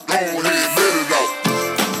Go ahead, let it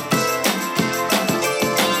out.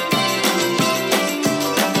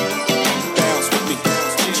 Bounce with me.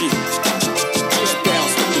 Bounce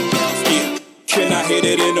with me. Yeah. Can I hit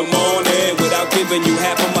it in the morning without giving you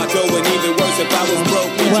half of my dough? And even worse if I was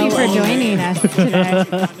broke. Thank you for joining us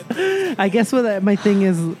today. I guess what my thing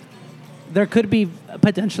is, there could be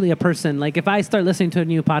potentially a person, like if I start listening to a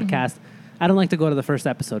new podcast, I don't like to go to the first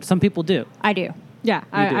episode. Some people do. I do. Yeah,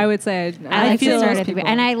 You do. I would say I like to feel start those at the people.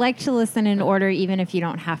 and I like to listen in order, even if you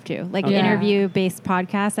don't have to. Like Okay. interview-based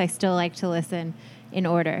podcasts, I still like to listen in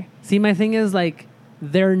order. See, my thing is like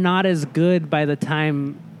they're not as good by the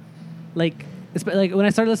time, like when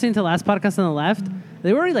I started listening to the last podcast on the left,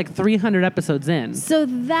 they were already like 300 episodes in. So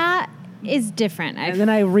that is different. And then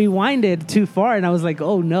I rewinded too far and I was like,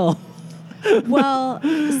 oh no. Well,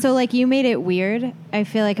 so like you made it weird. I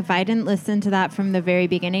feel like if I didn't listen to that from the very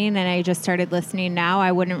beginning and I just started listening now,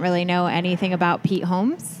 I wouldn't really know anything about Pete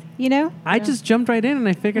Holmes, you know? I just jumped right in and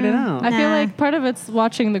I figured it out. I feel Nah. like part of it's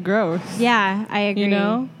watching the growth. Yeah, I agree. You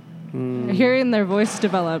know, hearing their voice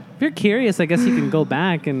develop. If you're curious, I guess you can go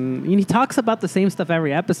back and he talks about the same stuff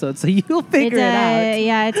every episode, so you'll figure it out.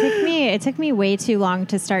 Yeah, it took me way too long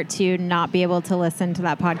to start to not be able to listen to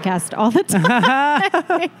that podcast all the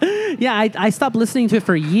time. Yeah, I stopped listening to it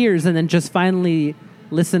for years and then just finally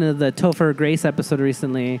listened to the Topher Grace episode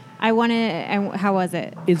recently. How was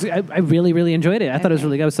it? I really, really enjoyed it. I thought it was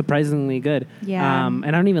really good. It was surprisingly good. Yeah. And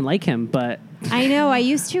I don't even like him, but I know. I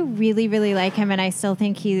used to really, really like him, and I still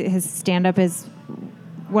think his stand-up is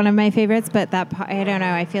one of my favorites. But I don't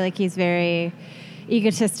know. I feel like he's very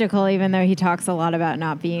egotistical, even though he talks a lot about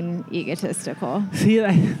not being egotistical. see,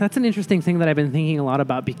 that's an interesting thing that I've been thinking a lot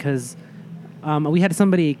about because we had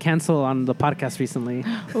somebody cancel on the podcast recently.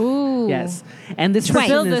 Ooh. Yes. And this Twice.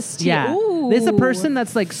 person Spill is, this tea. yeah. Ooh. This is a person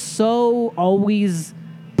that's like so always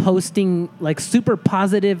posting like super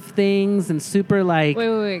positive things and super like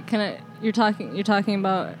Wait. You're talking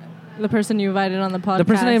about the person you invited on the podcast. the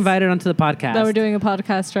person I invited onto the podcast. That we're doing a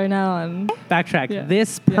podcast right now on. Backtrack. Yeah.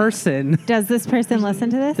 This person, Does this person listen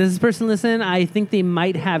to this? does this person listen? I think they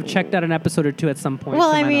might have checked out an episode or two at some point.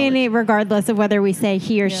 Well, to I my mean, knowledge. regardless of whether we say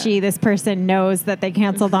he or she, this person knows that they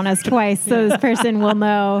canceled on us twice, so this person will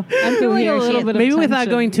know. I'm who feeling he a or she little is. bit of maybe without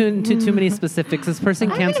tension. going into too many specifics, this person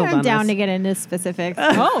canceled I'm on down us. to get into specifics.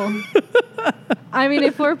 Oh. I mean,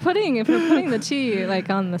 if we're putting the tea like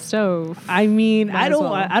on the stove. I mean, Might I as don't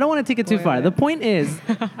well. I don't want to take it too Wait, far. wait. The point is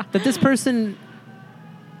that this person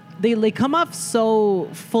they come off so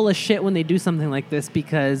full of shit when they do something like this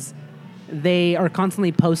because they are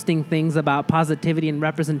constantly posting things about positivity and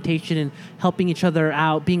representation and helping each other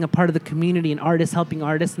out, being a part of the community and artists helping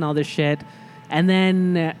artists and all this shit. And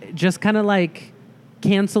then just kind of like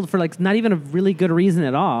canceled for like not even a really good reason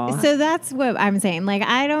at all. So that's what I'm saying. Like,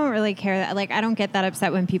 I don't really care. Like, I don't get that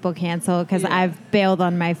upset when people cancel because I've bailed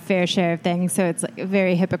on my fair share of things. So it's like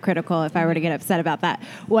very hypocritical if I were to get upset about that.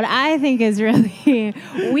 What I think is really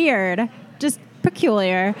weird, just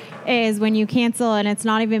peculiar, is when you cancel and it's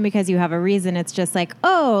not even because you have a reason. It's just like,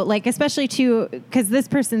 oh, like especially because this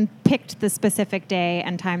person picked the specific day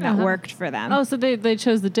and time that worked for them. Oh, so they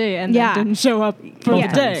chose the day and Yeah. then didn't show up for Yeah.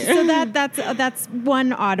 the day. So that's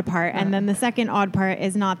one odd part. And then the second odd part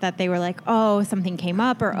is not that they were like, oh, something came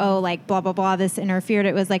up or, oh, like blah, blah, blah, this interfered.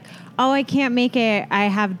 It was like, oh, I can't make it. I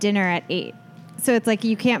have dinner at 8. So it's like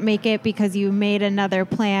you can't make it because you made another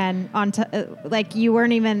plan like you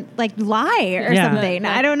weren't even like lie or Yeah. something.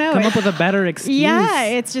 I don't know. Come up with a better excuse. Yeah,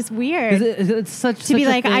 it's just weird. 'Cause it's such to be such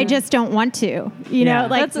a like, I thing. just don't want to. You Yeah. know,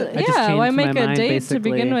 like That's I just why changed make my a mind, date to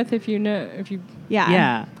begin basically. with if you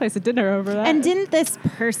Yeah. place a dinner over that? And didn't this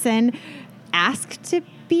person ask to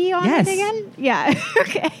be on Yes. it again? Yeah.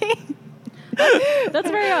 Okay. That's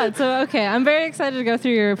very odd. So okay, I'm very excited to go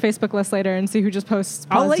through your Facebook list later and see who just posts.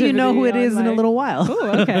 I'll let you know who it positivity is in a on, little while. Ooh,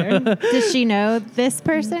 okay. Does she know this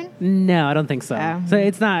person? No, I don't think so. Oh. So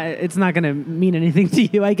it's not going to mean anything to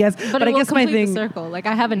you, I guess. But I it will guess my complete thing. the circle. Like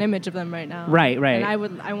I have an image of them right now. Right. And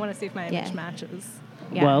I want to see if my image Yeah. matches.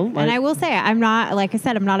 Yeah. Well, and like- I will say, I'm not, like I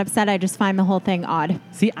said, I'm not upset. I just find the whole thing odd.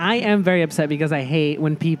 See, I am very upset because I hate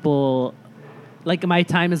when people, like, my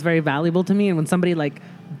time is very valuable to me, and when somebody like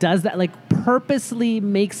does that, like, purposely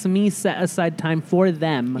makes me set aside time for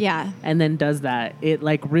them, Yeah. and then does that, it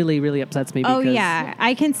like really, really upsets me. Because, Oh, yeah.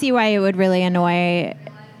 I can see why it would really annoy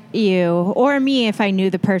you or me if I knew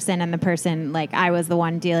the person and the person, like, I was the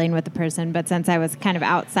one dealing with the person. But since I was kind of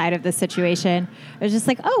outside of the situation, I was just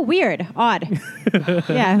like, oh, weird, odd.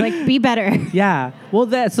 Yeah, like, be better. Yeah. Well,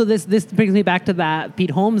 this brings me back to that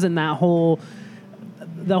Pete Holmes and the whole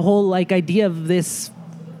like idea of this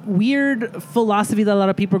weird philosophy that a lot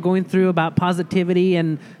of people are going through about positivity,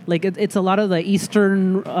 and like it's a lot of the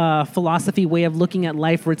Eastern philosophy way of looking at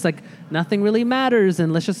life, where it's like nothing really matters,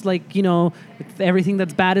 and let's just like, you know, everything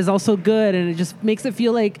that's bad is also good, and it just makes it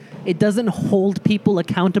feel like it doesn't hold people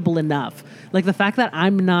accountable enough. Like the fact that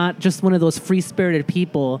I'm not just one of those free-spirited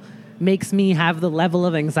people makes me have the level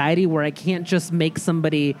of anxiety where I can't just make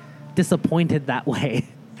somebody disappointed that way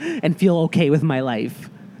and feel okay with my life.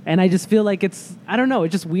 And I just feel like it's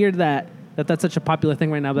just weird that that's such a popular thing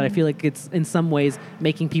right now, but I feel like it's in some ways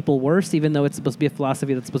making people worse, even though it's supposed to be a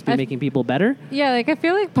philosophy that's supposed to be making people better. Yeah, like I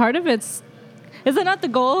feel like part of is it not the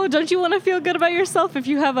goal? Don't you want to feel good about yourself if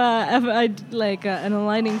you have an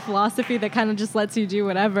aligning philosophy that kind of just lets you do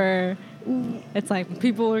whatever? It's like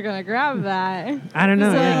people are gonna grab that. I don't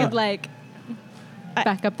know. So Yeah. I could like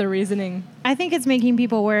back up the reasoning. I think it's making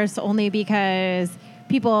people worse only because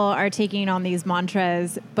people are taking on these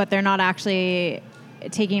mantras, but they're not actually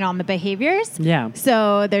taking on the behaviors. Yeah.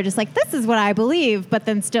 So they're just like, this is what I believe, but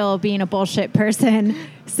then still being a bullshit person.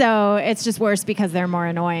 So it's just worse because they're more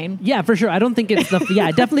annoying. Yeah, for sure. I don't think it's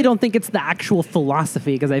I definitely don't think it's the actual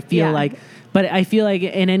philosophy, because I feel but I feel like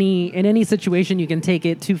in any situation you can take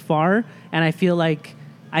it too far, and I feel like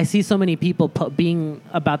I see so many people being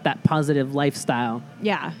about that positive lifestyle.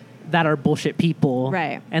 Yeah. That are bullshit people.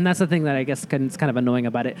 Right. And that's the thing that I guess is kind of annoying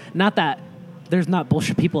about it. Not that there's not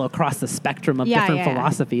bullshit people across the spectrum of different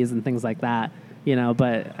philosophies and things like that, you know,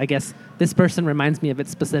 but I guess this person reminds me of it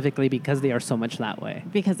specifically because they are so much that way.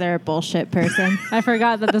 Because they're a bullshit person. I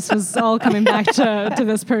forgot that this was all coming back to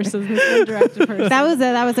this person, this indirected person.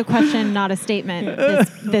 That was a question, not a statement.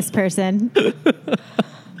 This person.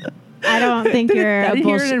 I don't think you're a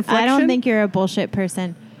bullshit. I don't think you're a bullshit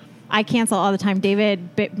person. I cancel all the time. David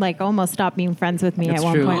almost stopped being friends with me at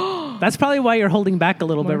one point. That's probably why you're holding back a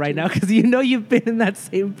little bit right now, because you know you've been in that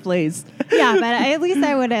same place. Yeah, but at least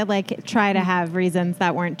I would try to have reasons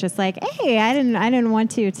that weren't just like, hey, I didn't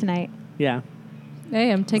want to tonight. Yeah. Hey,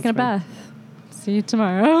 I'm taking a bath. See you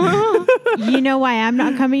tomorrow. You know why I'm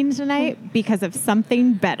not coming tonight? Because of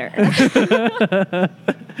something better.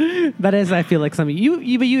 That is, I feel like something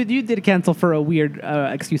you did cancel for a weird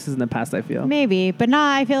excuses in the past. I feel maybe, but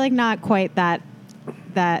I feel like not quite that.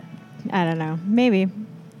 I don't know. Maybe.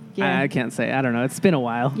 Yeah. I can't say. I don't know. It's been a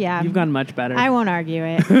while. Yeah. You've gotten much better. I won't argue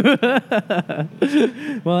it.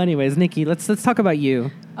 Well, anyways, Nikki, let's talk about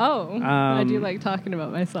you. Oh, I do like talking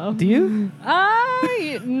about myself. Do you?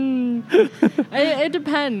 It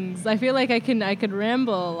depends. I feel like I could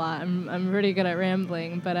ramble a lot. I'm pretty good at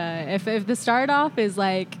rambling. But if the start off is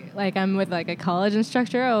like I'm with like a college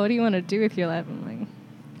instructor, what do you want to do with your life? I'm like,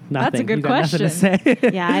 Nothing. That's a good you got question. Nothing to say.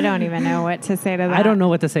 Yeah, I don't even know what to say to that. I don't know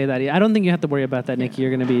what to say to that. I don't think you have to worry about that, Nikki.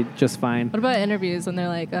 You're going to be just fine. What about interviews when they're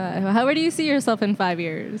like, where do you see yourself in 5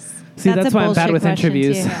 years? See, that's a why I'm bad bullshit with question,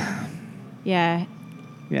 interviews. too. Yeah.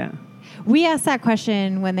 Yeah. We asked that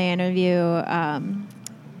question when they interview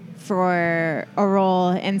for a role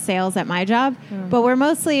in sales at my job, but we're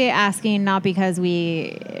mostly asking not because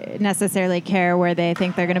we necessarily care where they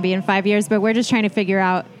think they're going to be in 5 years, but we're just trying to figure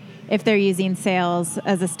out if they're using sales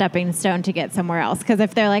as a stepping stone to get somewhere else. Because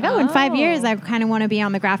if they're like, in 5 years, I kind of want to be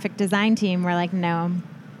on the graphic design team, we're like, no.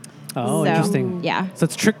 Oh, So, interesting. yeah. So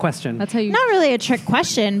it's a trick question. That's how you. Not really a trick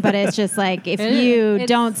question, but it's just like, if you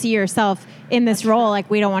don't see yourself in this role, like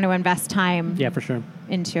we don't want to invest time Yeah, for sure.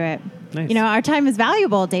 into it. Nice. You know, our time is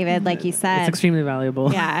valuable, David, like you said. It's extremely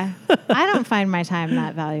valuable. Yeah. I don't find my time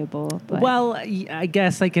that valuable. But Well, I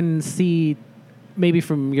guess I can see maybe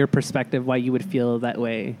from your perspective why you would feel that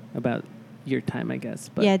way about your time, I guess.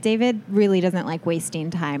 But yeah, David really doesn't like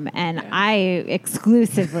wasting time, and I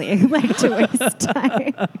exclusively like to waste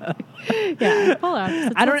time. Yeah. Polar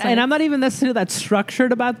opposites, I don't, that's and nice. I'm not even necessarily that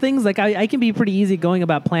structured about things. Like I can be pretty easy going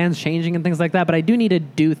about plans changing and things like that, but I do need to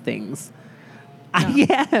do things. I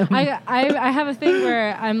am. I have a thing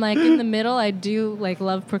where I'm like in the middle. I do like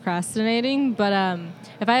love procrastinating, but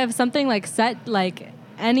if I have something like set, like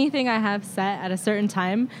anything I have set at a certain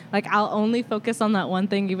time, like I'll only focus on that one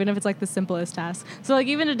thing, even if it's like the simplest task. So like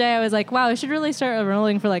even today I was like, wow, I should really start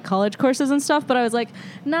enrolling for like college courses and stuff. But I was like,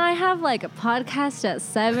 no, I have like a podcast at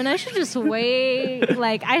 7. I should just wait.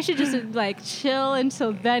 Like I should just like chill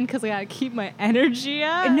until then because I gotta keep my energy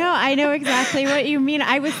up. No, I know exactly what you mean.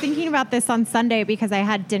 I was thinking about this on Sunday because I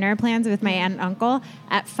had dinner plans with my aunt and uncle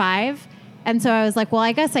at 5. And so I was like, well,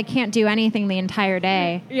 I guess I can't do anything the entire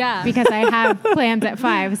day. Yeah. Because I have plans at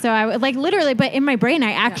 5. So I would like literally, but in my brain,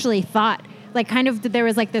 I actually thought like kind of there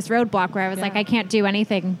was like this roadblock where I was like, I can't do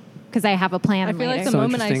anything because I have a plan I feel like later. the So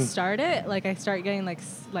moment I interesting. start it, like I start getting like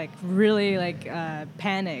really like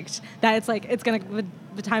panicked that it's like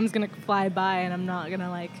the time's gonna fly by and I'm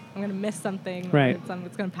gonna miss something. or Right.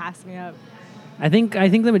 it's gonna pass me up. I think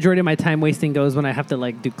the majority of my time wasting goes when I have to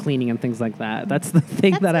like do cleaning and things like that. That's the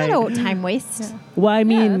thing That's that not a time waste. Well, I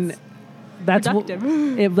mean, that's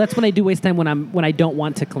productive. that's when I do waste time when I don't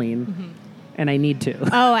want to clean, Mm-hmm. and I need to.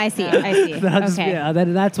 Oh, I see. I see. That's, Okay. yeah,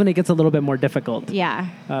 that's when it gets a little bit more difficult. Yeah.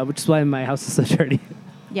 Which is why my house is so dirty.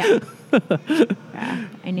 Yeah. Yeah.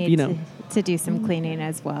 I need You know. to do some cleaning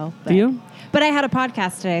as well. Do you? But I had a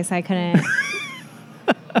podcast today, so I couldn't.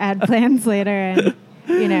 I had plans later, and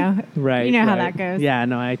Right. You know how right. that goes. Yeah.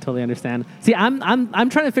 No, I totally understand. See, I'm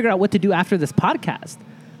trying to figure out what to do after this podcast.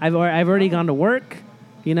 I've already gone to work.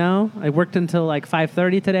 I worked until like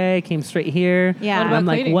 5:30 today. Came straight here. Yeah. What And about I'm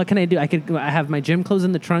like, cleaning? what can I do? I have my gym clothes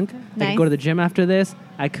in the trunk. I Nice. could go to the gym after this.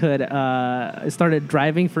 I could I started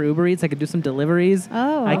driving for Uber Eats. I could do some deliveries.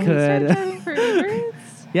 Oh. I You could. Driving for Uber?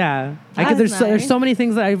 Yeah. I That's could. There's nice. so many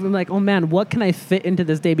things that I'm like, oh man, what can I fit into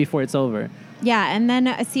this day before it's over? Yeah, and then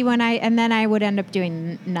I would end up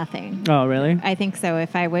doing nothing. Oh, really? I think so.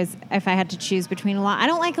 If I had to choose between a lot, I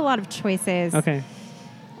don't like a lot of choices. Okay.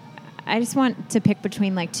 I just want to pick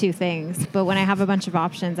between like two things. But when I have a bunch of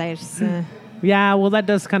options, I just Yeah. Well, that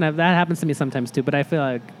happens to me sometimes too. But I feel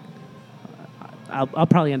like I'll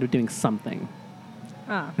probably end up doing something.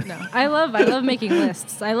 Oh, no. I love making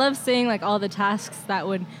lists. I love seeing like all the tasks that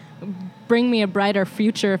would bring me a brighter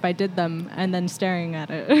future if I did them and then staring at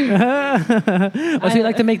it. Oh, so you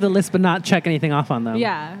like to make the list but not check anything off on them?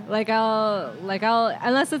 Yeah. I'll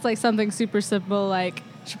unless it's like something super simple like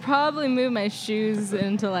should probably move my shoes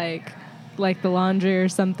into like the laundry or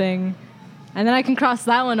something. And then I can cross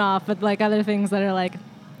that one off with like other things that are like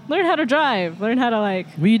learn how to drive, learn how to like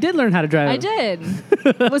Well, you did learn how to drive. I did.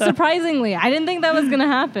 Well, surprisingly, I didn't think that was gonna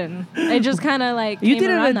happen. It just kind of like You came did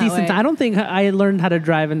it around at a that decent way. time. I don't think I learned how to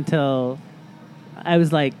drive until I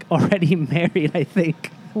was like already married, I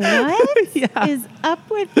think. what is Yeah. up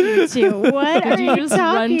with you two? What are Did you just run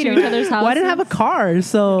talking to each about? other's houses? Well, I didn't have a car,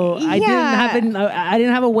 so I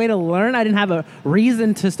didn't have a way to learn. I didn't have a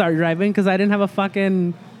reason to start driving because I didn't have a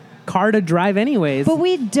fucking car to drive anyways. But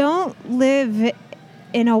we don't live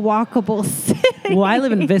in a walkable city. Well, I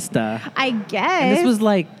live in Vista. I guess. And this was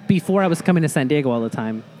like before I was coming to San Diego all the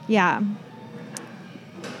time. yeah.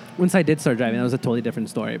 Once I did start driving, that was a totally different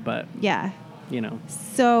story, but Yeah.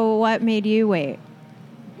 So what made you wait?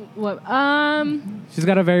 What? she's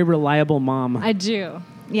got a very reliable mom. I do.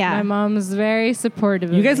 Yeah. My mom's very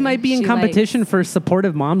supportive. You of guys me. might be in She competition likes- for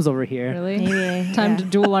supportive moms over here. Really? Maybe, Time yeah. to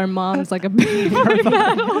duel our moms like a big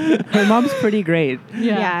battle. Her mom's pretty great.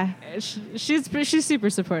 Yeah. She's super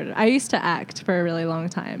supportive. I used to act for a really long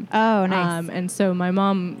time. Oh, nice. And so my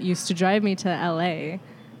mom used to drive me to LA,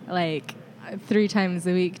 like 3 times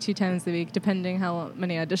a week, 2 times a week, depending how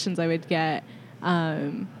many auditions I would get,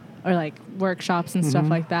 or like workshops and stuff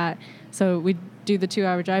like that. So we'd do the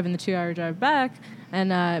 2-hour drive and the 2-hour drive back.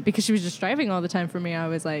 And because she was just driving all the time for me, I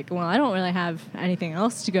was like, well, I don't really have anything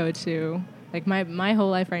else to go to. Like my whole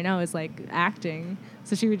life right now is like acting.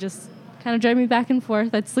 So she would just kind of drive me back and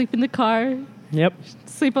forth. I'd sleep in the car, Yep.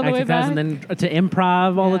 sleep on the way Acting class back. and then to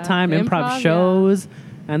improv all the Yeah. time, improv Improv, shows,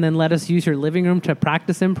 and then let us use your living room to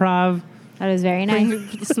practice improv. That was very nice.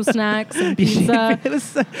 Bring some snacks and pizza.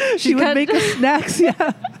 She would cut- make us snacks,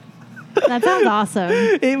 yeah. That sounds awesome.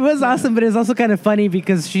 It was awesome, but it's also kind of funny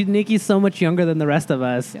because Nikki's so much younger than the rest of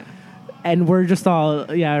us. Yeah. And we're just all,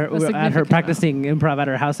 we're at her significant practicing improv at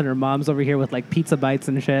her house, and her mom's over here with like pizza bites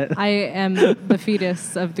and shit. I am the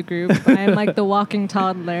fetus of the group. I am like the walking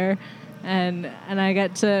toddler, and I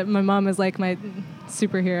get to. My mom is like my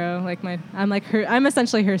superhero. Like I'm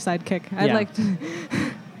essentially her sidekick. I'd Yeah. like to.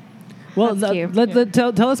 Well, That's cute.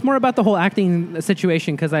 tell us more about the whole acting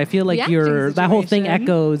situation, because I feel like The acting that whole thing situation.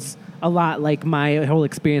 echoes a lot like my whole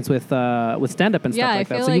experience with stand up and Yeah, stuff I like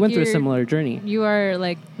that. feel So you like went through a you're- similar journey. You are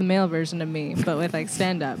like the male version of me, but with like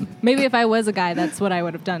stand up. Maybe if I was a guy, that's what I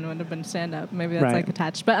would have done. Would have been stand up. Maybe that's Right. like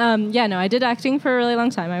attached. But yeah, no, I did acting for a really long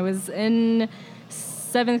time. I was in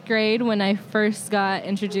 7th grade when I first got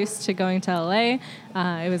introduced to going to LA.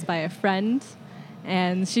 It was by a friend.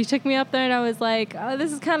 And she took me up there, and I was like, "Oh,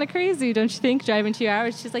 this is kind of crazy, don't you think? Driving 2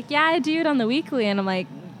 hours." She's like, "Yeah, I do it on the weekly," and I'm like,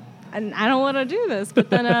 "I don't want to do this."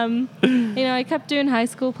 But then, I kept doing high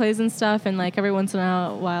school plays and stuff, and like every once in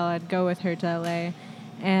a while, I'd go with her to LA.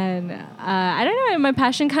 And I don't know, my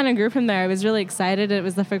passion kind of grew from there. I was really excited. It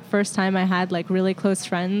was the first time I had like really close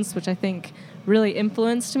friends, which I think really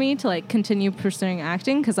influenced me to like continue pursuing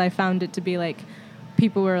acting, because I found it to be like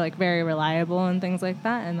people were like very reliable and things like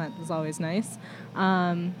that, and that was always nice.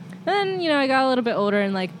 then, I got a little bit older,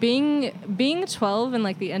 and like being 12 in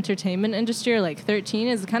like the entertainment industry, or like 13,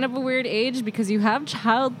 is kind of a weird age because you have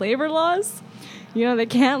child labor laws. They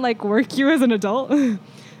can't like work you as an adult.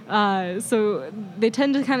 So they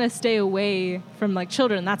tend to kind of stay away from like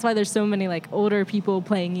children. That's why there's so many like older people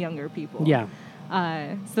playing younger people. Yeah.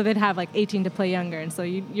 So they'd have like 18 to play younger, and so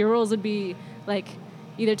your roles would be like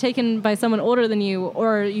either taken by someone older than you,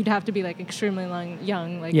 or you'd have to be like extremely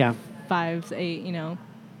young, like 5, 8,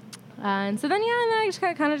 And so then, and then I just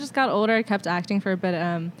kind of just got older. I kept acting for a bit,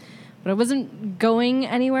 but I wasn't going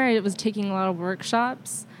anywhere. I was taking a lot of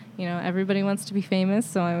workshops. Everybody wants to be famous,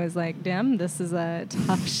 so I was like, damn, this is a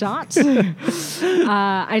tough shot.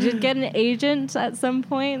 I did get an agent at some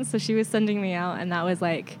point, so she was sending me out, and that was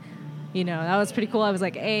like, that was pretty cool. I was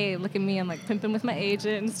like, hey, look at me. I'm like pimping with my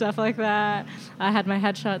agent and stuff like that. I had my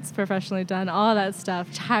headshots professionally done, all that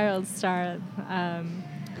stuff, child star.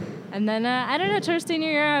 And then, I don't know, towards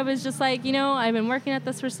senior year, I was just like, I've been working at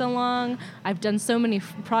this for so long. I've done so many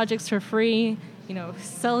projects for free,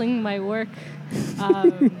 selling my work.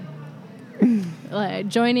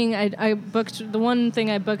 Joining, I booked, the one thing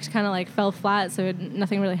I booked kind of like fell flat, so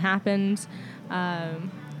nothing really happened.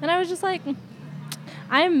 And I was just like,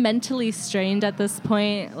 I am mentally strained at this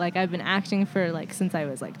point. Like, I've been acting for like since I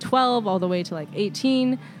was like 12 all the way to like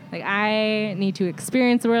 18. Like, I need to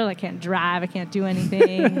experience the world. I can't drive. I can't do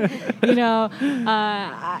anything. And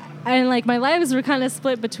like my lives were kind of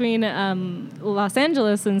split between Los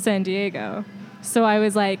Angeles and San Diego. So I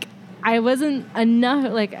was like, I wasn't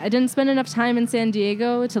enough. Like, I didn't spend enough time in San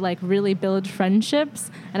Diego to like really build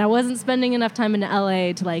friendships, and I wasn't spending enough time in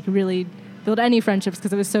LA to like really build any friendships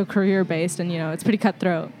because it was so career based, and it's pretty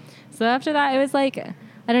cutthroat. So after that, it was like,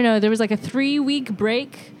 I don't know, there was like a 3-week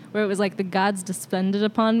break where it was like the gods descended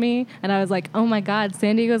upon me, and I was like, oh my God,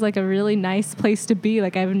 San Diego is like a really nice place to be.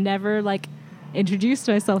 Like, I've never like introduced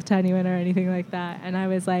myself to anyone or anything like that, and I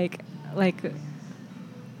was like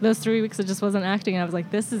those 3 weeks I just wasn't acting. I was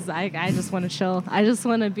like, I just want to chill. I just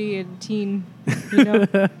want to be a teen,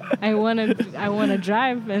 I want to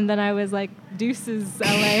drive. And then I was like, deuces,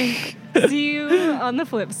 LA. See you on the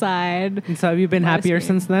flip side. And so have you been happier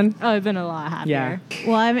since then? Oh, I've been a lot happier. Yeah.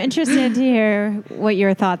 Well, I'm interested to hear what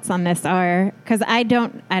your thoughts on this are, because I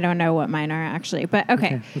don't know what mine are actually, but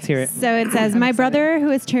okay. Let's hear it. So it says, my brother,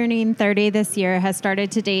 who is turning 30 this year, has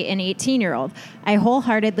started to date an 18-year-old. I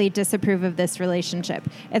wholeheartedly disapprove of this relationship.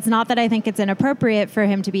 It's not that I think it's inappropriate for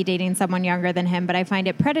him to be dating someone younger than him, but I find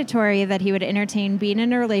it predatory that he would entertain being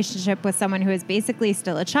in a relationship with someone who is basically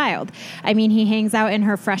still a child. I mean, he hangs out in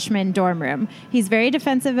her freshman dorm room. He's very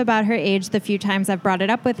defensive about her age the few times I've brought it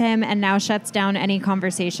up with him, and now shuts down any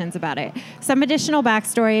conversations about it. Some additional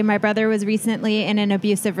backstory: my brother was recently in an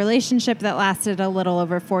abusive relationship that lasted a little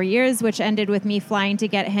over 4 years, which ended with me flying to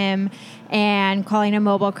get him and calling a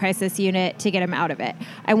mobile crisis unit to get him out of it.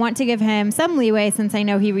 I want to give him some leeway since I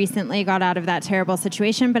know he recently got out of that terrible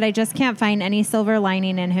situation, but I just can't find any silver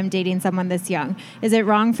lining in him dating someone this young. Is it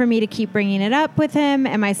wrong for me to keep bringing it up with him?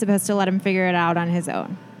 Am I supposed to let him figure it out on his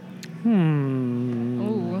own?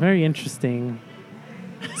 Very interesting.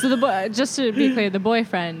 So just to be clear, the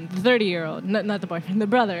boyfriend, the 30-year-old, not the boyfriend, the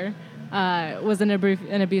brother, was in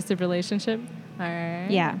an abusive relationship. All right.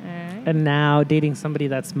 Yeah. All right. And now dating somebody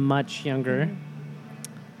that's much younger.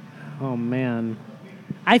 Oh, man.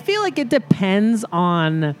 I feel like it depends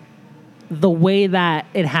on the way that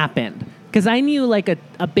it happened. Because I knew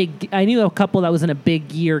I knew a couple that was in a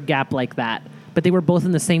big year gap like that, but they were both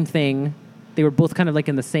in the same thing. They were both kind of like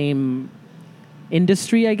in the same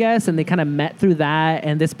industry, I guess, and they kind of met through that.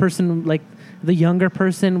 And this person, like the younger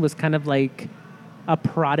person, was kind of like a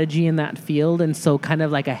prodigy in that field, and so kind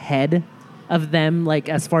of like ahead of them, like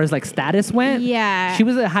as far as like status went. Yeah. She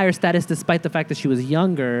was at a higher status despite the fact that she was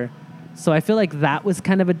younger. So I feel like that was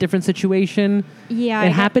kind of a different situation. Yeah.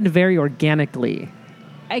 It happened very organically.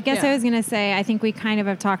 I guess I was going to say, I think we kind of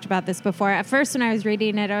have talked about this before. At first, when I was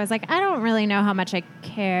reading it, I was like, I don't really know how much I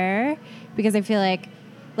care, because I feel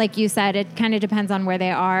like you said, it kind of depends on where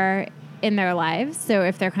they are in their lives. So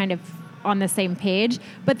if they're kind of on the same page.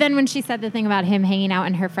 But then when she said the thing about him hanging out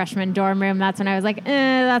in her freshman dorm room, that's when I was like,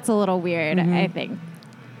 that's a little weird, I think.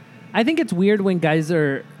 I think it's weird when guys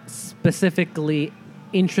are specifically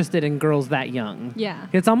interested in girls that young. Yeah.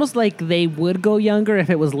 It's almost like they would go younger if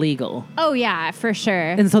it was legal. Oh, yeah, for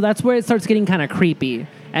sure. And so that's where it starts getting kind of creepy.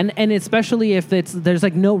 And especially if there's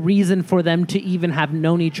like no reason for them to even have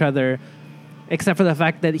known each other, except for the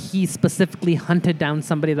fact that he specifically hunted down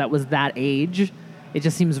somebody that was that age. It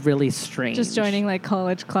just seems really strange. Just joining like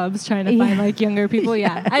college clubs, trying to find like younger people.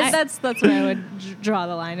 Yeah, that's where I would draw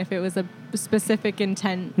the line. If it was a specific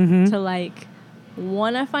intent to like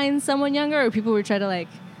want to find someone younger, or people would try to like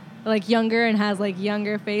like younger and has like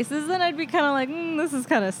younger faces, then I'd be kind of like, this is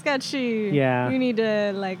kind of sketchy. Yeah. You need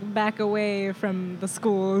to like back away from the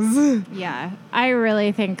schools. Yeah. I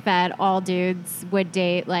really think that all dudes would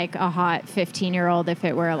date like a hot 15-year-old if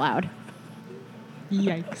it were allowed.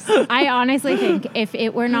 Yikes. I honestly think if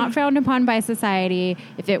it were not frowned upon by society,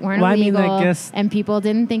 if it weren't Well, I mean, illegal, I guess- and people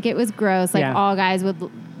didn't think it was gross, like Yeah. all guys would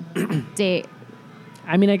date.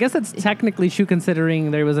 I mean, I guess that's technically true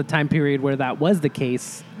considering there was a time period where that was the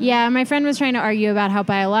case. Yeah, my friend was trying to argue about how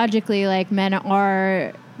biologically, like, men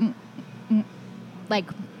are like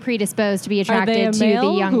predisposed to be Are they a attracted to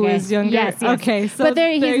male the youngest. who is younger? Yes, yes. Okay, so but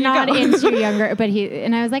there he's you not go. into younger. But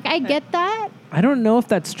and I was like, I get that. I don't know if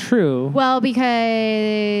that's true. Well,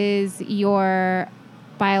 because you're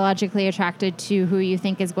biologically attracted to who you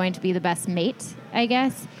think is going to be the best mate, I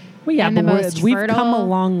guess. Well, yeah, and the but most we've fertile. come a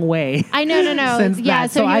long way. I know, no. since Yeah,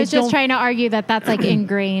 that. so he I was just don't- trying to argue that that's like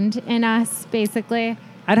ingrained in us, basically.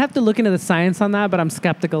 I'd have to look into the science on that, but I'm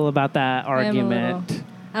skeptical about that I am a little. argument.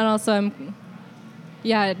 And also,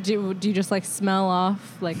 yeah, do you just like smell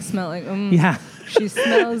off, like smell like, Yeah. she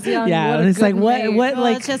smells young. Yeah, what a it's like, good what- mate. what- Well,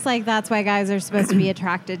 like- it's just like that's why guys are supposed to be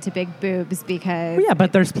attracted to big boobs because. Well, yeah,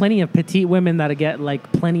 but there's plenty of petite women that get like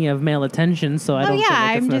plenty of male attention, so I Oh don't yeah, feel like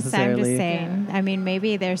I'm it's just necessarily. saying. I mean,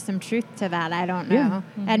 maybe there's some truth to that. I don't know, Yeah.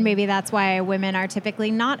 and maybe that's why women are typically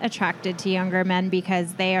not attracted to younger men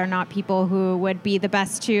because they are not people who would be the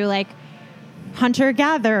best to like hunter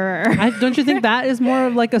gatherer. Don't you think that is more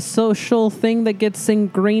of like a social thing that gets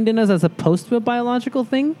ingrained in us as opposed to a biological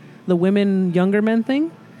thing? The women, younger men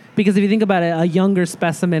thing? Because if you think about it, a younger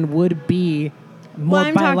specimen would be more Well,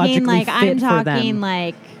 I'm biologically talking like fit for them.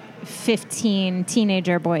 like 15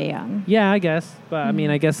 teenager boy young, Yeah, I guess. But I mean,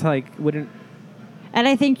 I guess like wouldn't. and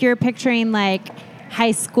I think you're picturing like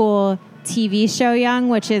high school TV show young,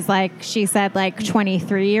 which is like she said, like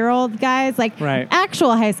 23-year-old guys, like Right.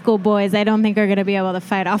 actual high school boys. I don't think are going to be able to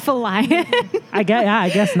fight off a lion. I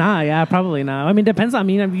guess not. Yeah, probably not. I mean, depends. I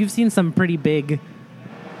mean, you've seen some pretty big,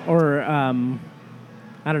 or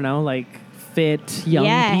I don't know, like fit young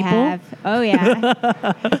yeah, people. I have. Oh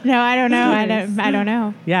yeah. No, I don't know. I don't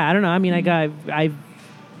know. Yeah, I don't know. I mean, I've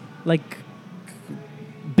like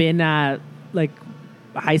been at like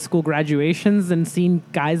high school graduations and seen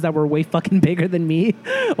guys that were way fucking bigger than me,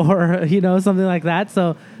 or something like that.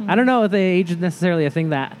 So I don't know if the age is necessarily a thing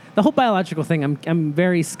that the whole biological thing. I'm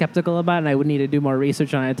very skeptical about, and I would need to do more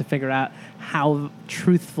research on it to figure out how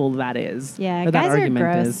truthful that is. Yeah, or that guys are argument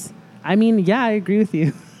gross. is. I mean, yeah, I agree with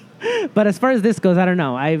you. But as far as this goes, I don't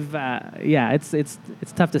know. It's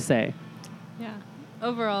tough to say. Yeah.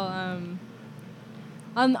 Overall,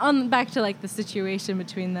 on back to like the situation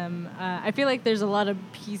between them, I feel like there's a lot of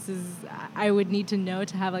pieces I would need to know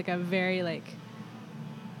to have like a very like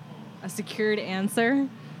a secured answer.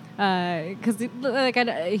 Because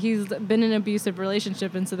he's been in an abusive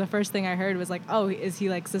relationship, and so the first thing I heard was like, oh, is he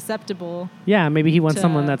like susceptible? Yeah, maybe he wants To-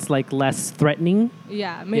 someone that's like less threatening.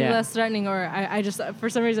 Yeah, maybe Yeah. less threatening, or I just for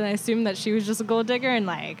some reason I assumed that she was just a gold digger and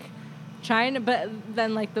like trying to, but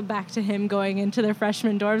then like the back to him going into their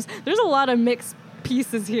freshman dorms. There's a lot of mixed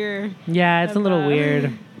pieces here. Yeah, it's a little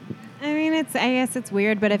weird. I mean, I guess it's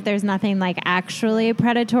weird, but if there's nothing like actually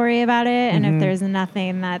predatory about it, and if there's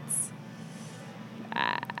nothing that's,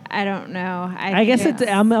 I don't know. I guess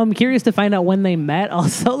I'm curious to find out when they met.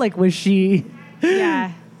 Also, like, was she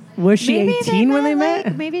yeah. 18 when they met?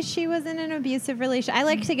 Like, maybe she was in an abusive relationship. I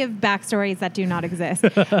like to give backstories that do not exist.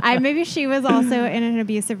 Maybe she was also in an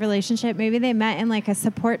abusive relationship. Maybe they met in like a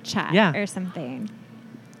support chat or something.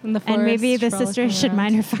 In the And maybe the forest, sister frolicking should around.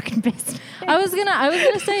 mind her fucking business. I was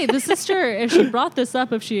gonna say the sister, if she brought this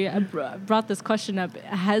up, if she brought this question up,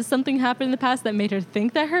 has something happened in the past that made her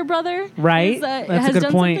think that her brother Right. has That's a good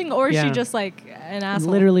done point. something, or is Yeah. she just like an asshole?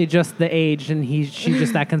 Literally just the age, and she's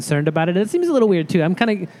just that concerned about it. It seems a little weird too. I'm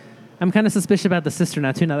kind of suspicious about the sister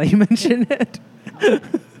now too. Now that you mention it.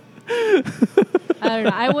 I don't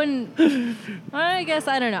know. I wouldn't. I guess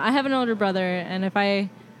I don't know. I have an older brother, and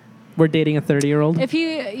We're dating a 30-year-old. if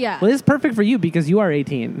he, yeah, Well, this is perfect for you because you are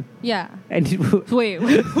 18. yeah. And Wait,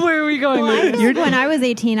 where are we going? Well, I with this? feel like when I was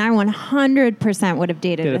 18, I 100% would have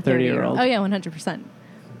dated Did a a 30-year-old. 30-year-old. Oh yeah, 100%.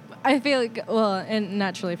 I feel like, well, and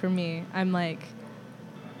naturally for me, I'm like,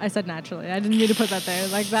 I said naturally. I didn't mean to put that there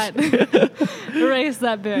like that. Erase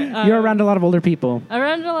that bit. You're around a lot of older people.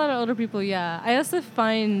 Around a lot of older people, yeah. I also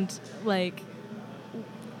find like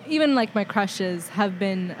even like my crushes have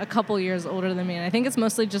been a couple years older than me, and I think it's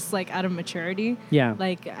mostly just like out of maturity. Yeah.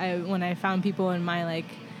 Like when I found people in my like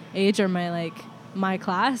age or my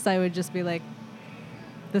class, I would just be like,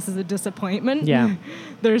 this is a disappointment. Yeah.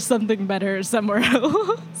 There's something better somewhere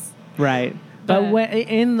else. Right. But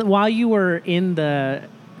But- while you were in the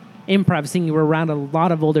improv scene, you were around a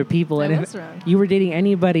lot of older people. I And was if around. you were dating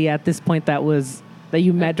anybody at this point that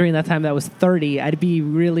you met during that time that was 30, I'd be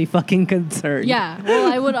really fucking concerned. Yeah.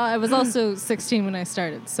 Well, I was also 16 when I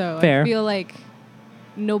started, so Fair. I feel like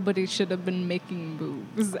nobody should have been making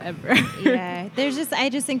moves ever. Yeah, I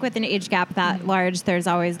just think with an age gap that large, there's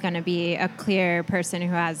always going to be a clear person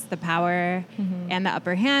who has the power and the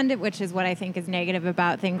upper hand, which is what I think is negative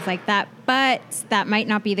about things like that. But that might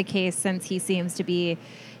not be the case since he seems to be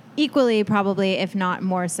equally, probably, if not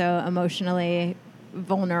more so, emotionally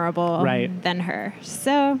vulnerable Right. than her.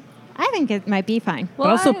 So I think it might be fine. But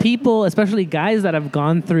also people, especially guys that have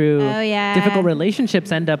gone through Oh, yeah. difficult relationships,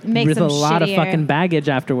 end up Makes with a them lot of shittier. fucking baggage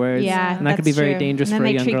afterwards. Yeah, And that could be that's very true. dangerous and for a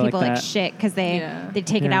then young they treat girl people like like that. shit because they Yeah.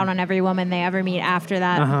 take it Yeah. out on every woman they ever meet after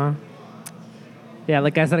that. Uh-huh. Yeah,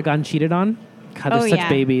 like guys that have gotten cheated on. God, they're Oh, such yeah.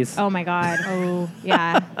 babies. Oh my god. Oh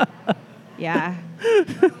yeah. Yeah.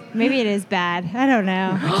 Maybe it is bad. I don't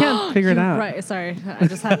know. I can't figure it out. Right. Sorry.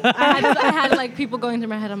 I had like people going through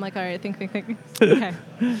my head. I'm like, all right, think. Okay.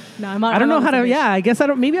 No, I don't know how to. Yeah, I guess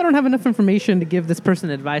maybe I don't have enough information to give this person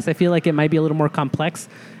advice. I feel like it might be a little more complex,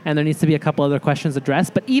 and there needs to be a couple other questions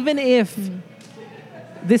addressed. But even if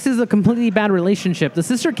this is a completely bad relationship, the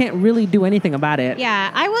sister can't really do anything about it.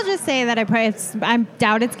 Yeah, I will just say that I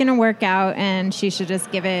doubt it's going to work out, and she should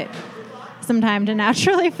just give it some time to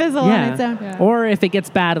naturally fizzle on its own. Yeah. Or if it gets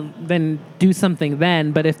bad, then do something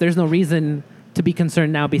then. But if there's no reason to be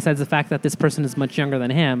concerned now besides the fact that this person is much younger than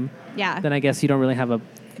him, Yeah. then I guess you don't really have a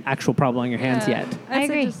actual problem on your hands yet. I I'd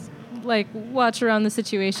say agree. Just like watch around the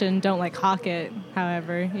situation. Don't like hawk it.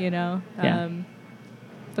 However, Yeah.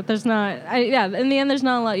 But there's not. In the end, there's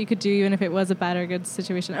not a lot you could do, even if it was a bad or good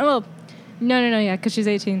situation. Oh well, no, yeah, because she's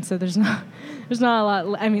 18, so there's not a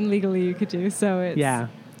lot. I mean, legally you could do. So it's Yeah.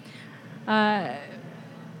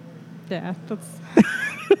 Yeah, that's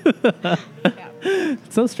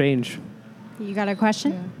It's so strange. You got a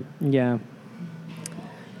question? Yeah.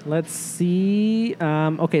 Let's see.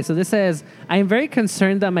 Okay, so this says, I am very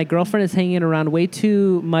concerned that my girlfriend is hanging around way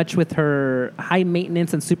too much with her high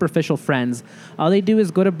maintenance and superficial friends. All they do is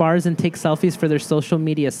go to bars and take selfies for their social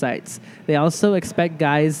media sites. They also expect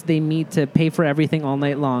guys they meet to pay for everything all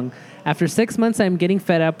night long. After 6 months, I'm getting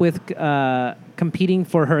fed up with competing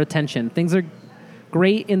for her attention. Things are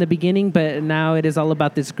great in the beginning, but now it is all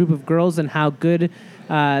about this group of girls and how good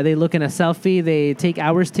they look in a selfie. They take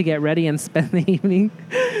hours to get ready and spend the evening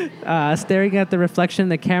staring at the reflection in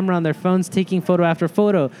the camera on their phones, taking photo after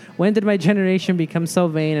photo. When did my generation become so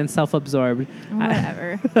vain and self-absorbed?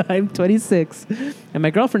 Whatever. I'm 26, and my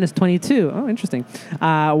girlfriend is 22. Oh, interesting.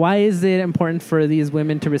 Why is it important for these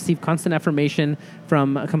women to receive constant affirmation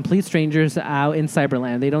from complete strangers out in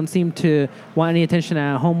cyberland? They don't seem to want any attention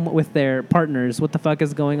at home with their partners. What the fuck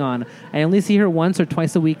is going on? I only see her once or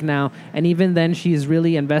twice a week now, and even then she isn't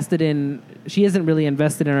really invested in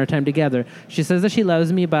our time together. She says that she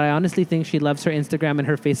loves me, but I honestly think she loves her Instagram and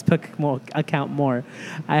her Facebook account more.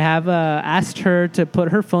 I have asked her to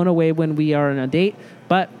put her phone away when we are on a date,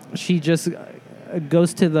 but she just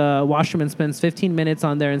goes to the washroom and spends 15 minutes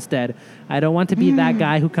on there instead. I don't want to be that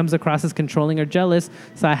guy who comes across as controlling or jealous,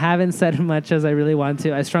 so I haven't said much as I really want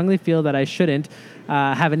to. I strongly feel that I shouldn't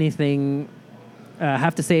have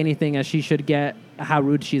to say anything, as she should get how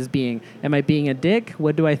rude she is being. Am I being a dick?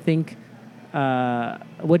 What do I think?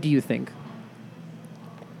 What do you think?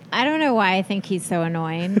 I don't know why I think he's so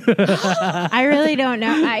annoying. I really don't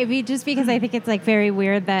know. Just because I think it's like very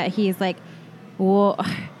weird that he's like, well,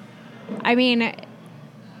 I mean,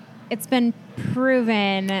 it's been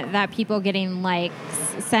proven that people getting likes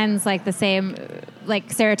sends like the same like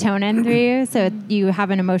serotonin through you, so you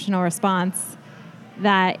have an emotional response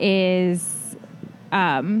that is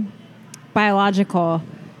biological.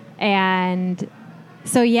 And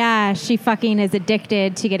so yeah, she fucking is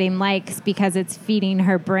addicted to getting likes because it's feeding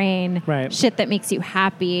her brain shit that makes you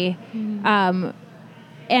happy. And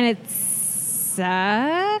it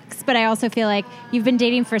sucks, but I also feel like you've been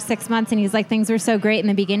dating for 6 months and he's like, things were so great in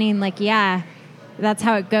the beginning. Like, yeah, that's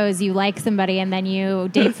how it goes. You like somebody and then you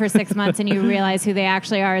date for 6 months and you realize who they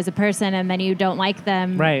actually are as a person, and then you don't like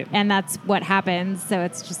them. Right. And that's what happens. So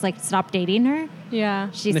it's just like, stop dating her.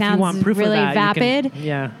 yeah. She And if you want sounds proof of really that, vapid.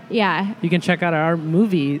 Yeah. Yeah. You can check out our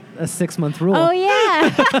movie, A 6-Month Rule, Oh,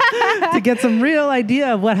 yeah. to get some real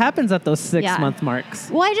idea of what happens at those 6 Yeah. month marks.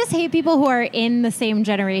 Well, I just hate people who are in the same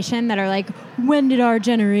generation that are like, when did our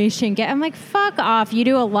generation get? I'm like, fuck off. You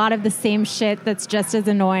do a lot of the same shit that's just as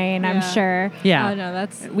annoying, I'm Yeah. sure. Yeah. Oh no,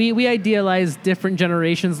 that's We idealize different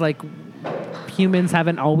generations, like humans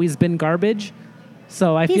haven't always been garbage.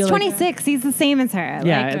 So I He's feel 26. He's the same as her.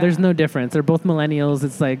 yeah, Like, there's no difference. They're both millennials.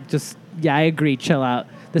 It's like, just, yeah, I agree. Chill out.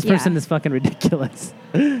 This Yeah. person is fucking ridiculous.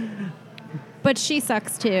 But she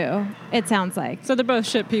sucks too, it sounds like. So they're both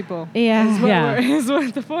shit people. Yeah. Is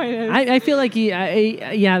what the point is. I feel like he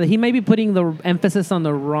might be putting the emphasis on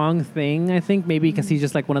the wrong thing. I think maybe because he's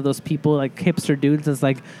just like one of those people, like hipster dudes that's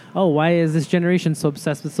like, oh, why is this generation so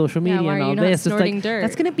obsessed with social media why and are all you not this? It's snorting like, dirt?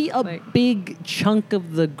 that's going to be a big chunk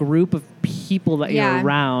of the group of people that Yeah. you're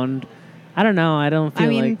around. I don't know. I don't feel I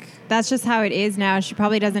mean, like... that's just how it is now. She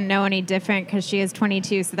probably doesn't know any different because she is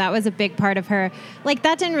 22. So that was a big part of her. Like,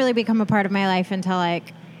 that didn't really become a part of my life until,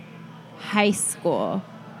 like, high school.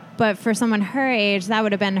 But for someone her age, that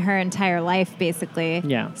would have been her entire life, basically.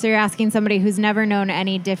 Yeah. So you're asking somebody who's never known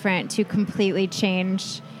any different to completely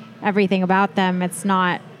change everything about them. It's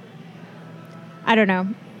not... I don't know.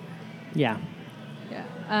 Yeah.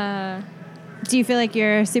 Yeah. Do you feel like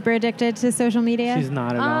you're super addicted to social media? She's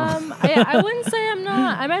not at all. I wouldn't say I'm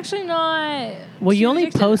not. I'm actually not. Well, you too only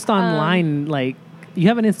addicted. post online, like... You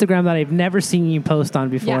have an Instagram that I've never seen you post on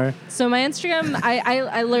before. Yeah. So my Instagram,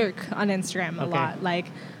 I lurk on Instagram a Okay. lot. Like,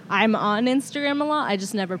 I'm on Instagram a lot. I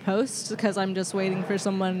just never post because I'm just waiting for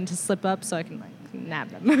someone to slip up so I can, like, nab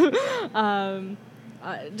them.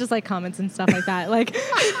 Just, like, comments and stuff like that. Like,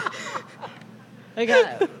 I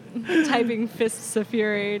got typing fists of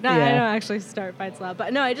fury. No, I Yeah. don't actually start fights a lot.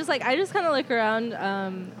 But, no, I just kind of look around.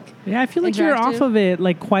 Yeah, I feel like you're Interactive. off of it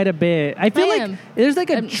like quite a bit. I feel I like am. there's like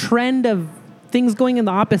a trend of things going in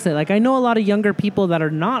the opposite. Like I know a lot of younger people that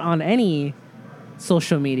are not on any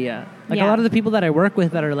social media. Like a Yeah. lot of the people that I work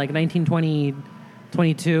with that are like 19, 20,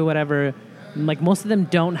 22, whatever, like most of them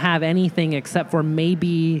don't have anything except for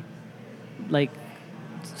maybe like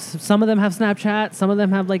some of them have Snapchat, some of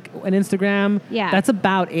them have like an Instagram. Yeah. That's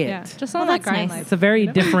about it. Yeah, just on Well, that that's grind nice. life. It's a very you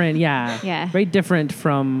know? different, yeah. Yeah. Very different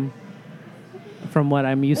from what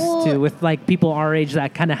I'm used Well- to with like people our age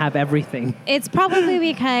that kind of have everything. It's probably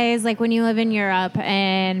because, like, when you live in Europe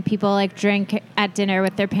and people, like, drink at dinner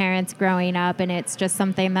with their parents growing up and it's just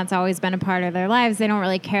something that's always been a part of their lives, they don't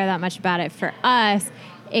really care that much about it. For us,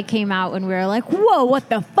 it came out when we were like, whoa, what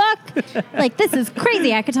the fuck? Like, this is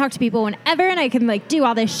crazy. I could talk to people whenever and I can, like, do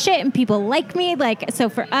all this shit and people like me. Like, so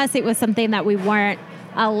for us, it was something that we weren't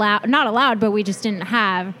not allowed, but we just didn't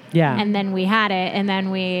have. Yeah. And then we had it and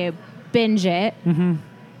then we binge it. Mm-hmm.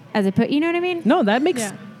 As it put, you know what I mean? No, that makes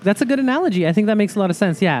Yeah. that's a good analogy. I think that makes a lot of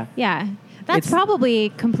sense. Yeah. Yeah. That's It's- probably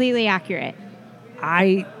completely accurate.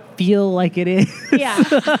 I feel like it is. Yeah.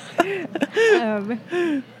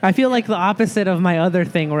 I feel like the opposite of my other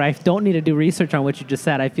thing where I don't need to do research on what you just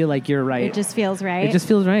said. I feel like you're right. It just feels right. It just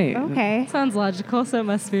feels right. okay. Sounds logical, so it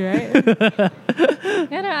must be right. Yeah,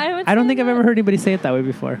 no, I don't say think I've that- ever heard anybody say it that way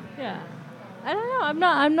before. Yeah. I don't know.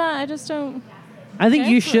 I'm not. I just don't. I think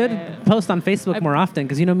you Okay. should post on Facebook more often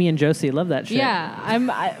because you know me and Josie love that shit.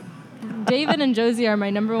 Yeah, David and Josie are my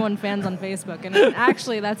number one fans on Facebook, and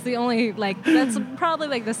actually, that's the only that's probably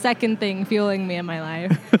like the second thing fueling me in my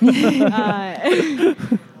life.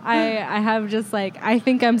 I have just like I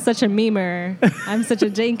think I'm such a memer. I'm such a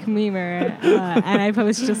jank memer, and I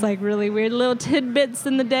post just like really weird little tidbits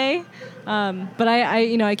in the day. But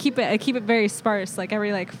I keep it very sparse, like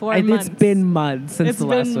every like 4 months. It's been months since It's the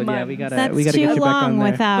last been one. Yeah, months. we gotta That's get too you back on long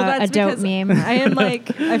there. without But a that's dope because meme. I am like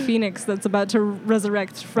a phoenix that's about to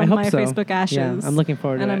resurrect I from hope my so. Facebook ashes. Yeah, I'm looking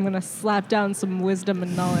forward to and it. I'm gonna slap down some wisdom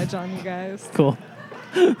and knowledge on you guys. Cool.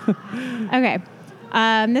 Okay.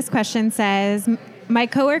 This question says, my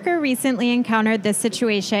coworker recently encountered this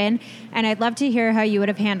situation, and I'd love to hear how you would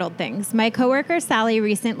have handled things. My coworker, Sally,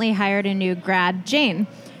 recently hired a new grad, Jane.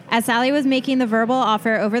 As Sally was making the verbal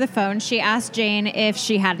offer over the phone, she asked Jane if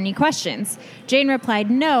she had any questions. Jane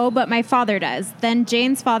replied, no, but my father does. Then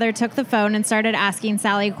Jane's father took the phone and started asking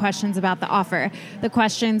Sally questions about the offer. The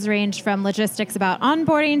questions ranged from logistics about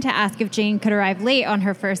onboarding to ask if Jane could arrive late on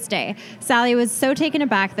her first day. Sally was so taken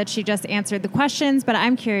aback that she just answered the questions, but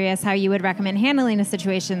I'm curious how you would recommend handling a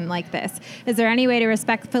situation like this. Is there any way to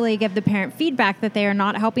respectfully give the parent feedback that they are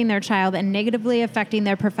not helping their child and negatively affecting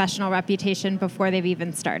their professional reputation before they've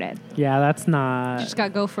even started? Yeah, that's You not. just gotta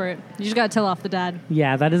go for it. You just gotta tell off the dad.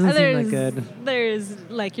 Yeah, that doesn't seem that There's- good. There's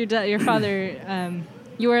like your father.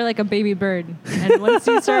 You are like a baby bird, and once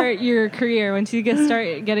you start your career, once you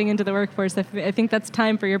start getting into the workforce, I think that's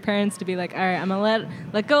time for your parents to be like, all right, I'm gonna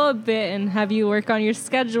let go a bit and have you work on your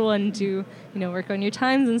schedule and do work on your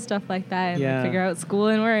times and stuff like that, and Yeah. figure out school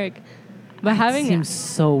and work. But having Seems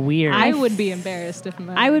so weird. I would be embarrassed if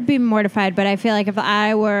I would be mortified, but I feel like if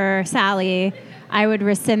I were Sally, I would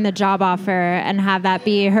rescind the job offer and have that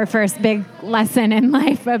be her first big lesson in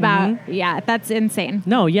life about, yeah, that's insane.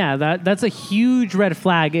 No, yeah, that's a huge red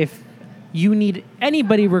flag if you need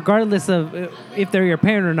anybody, regardless of if they're your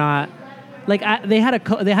parent or not. Like I had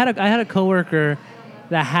a coworker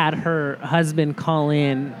that had her husband call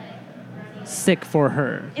in sick for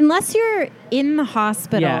her. Unless you're in the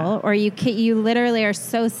hospital Yeah. or you literally are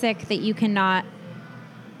so sick that you cannot.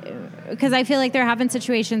 Because I feel like there have been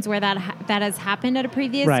situations where that has happened at a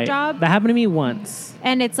previous Right. job. That happened to me once.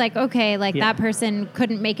 And it's like, okay, like Yeah. that person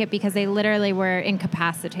couldn't make it because they literally were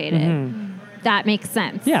incapacitated. That makes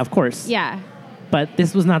sense. Yeah, of course. Yeah. But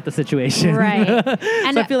this was not the situation. Right. So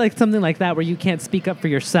And I feel like something like that where you can't speak up for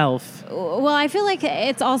yourself. well, I feel like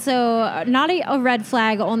it's also not a red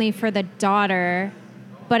flag only for the daughter,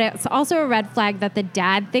 but it's also a red flag that the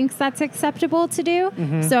dad thinks that's acceptable to do.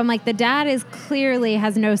 So I'm like, the dad is clearly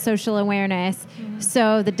has no social awareness.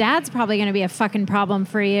 So the dad's probably going to be a fucking problem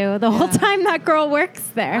for you the whole time that girl works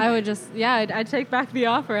there. I would just, I'd take back the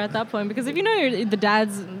offer at that point, because if you know the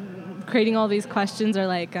dad's creating all these questions, or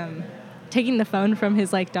like taking the phone from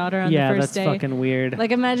his like daughter on Yeah, the first that's day. fucking weird.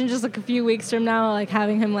 Like, imagine just like a few weeks from now, like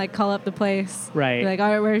having him like call up the place. Right. Be like, all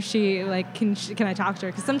right, where is she? Like, can I talk to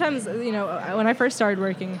her? Because sometimes, you know, when I first started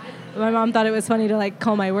working, my mom thought it was funny to like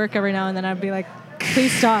call my work every now and then. I'd be like,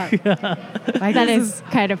 please stop. Like, That this is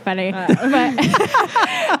kind of funny. But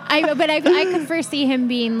I could foresee him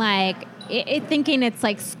being like, thinking it's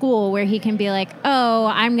like school where he can be like, oh,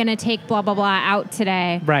 I'm going to take blah, blah, blah out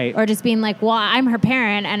today. Right. Or just being like, well, I'm her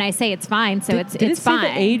parent and I say it's fine, so Did it's it say fine.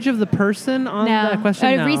 the age of the person on that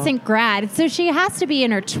question? A No. recent grad. So she has to be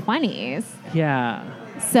in her 20s. Yeah.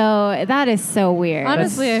 So that is so weird.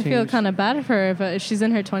 Honestly, I That's feel changed. kind of bad for her if she's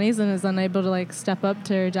in her 20s and is unable to like step up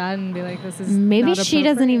to her dad and be like, this is Maybe not she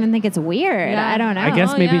doesn't appropriate. even think it's weird. Yeah. I don't know. I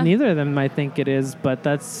guess Oh, maybe yeah. neither of them might think it is, but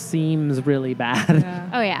that seems really bad. Yeah.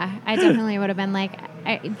 Oh yeah, I definitely would have been like,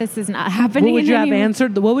 this is not happening. What would you have anymore.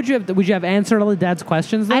 answered? Would you have answered all the dad's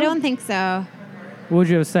questions? Though? I don't think so. What would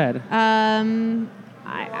you have said?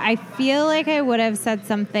 I feel like I would have said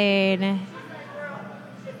something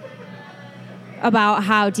about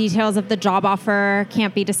how details of the job offer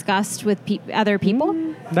can't be discussed with other people.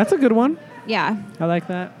 That's a good one. Yeah, I like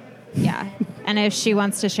that. yeah. And if she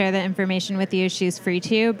wants to share the information with you, she's free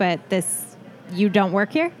to. But you don't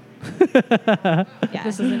work here. Yeah.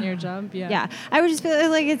 This isn't your job. Yeah. Yeah, I would just feel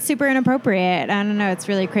like it's super inappropriate. I don't know. It's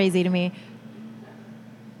really crazy to me.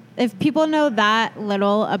 If people know that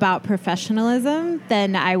little about professionalism,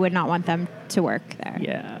 then I would not want them to work there.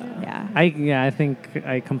 Yeah. Yeah. I think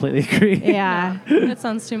I completely agree. Yeah. It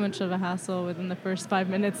sounds too much of a hassle within the first 5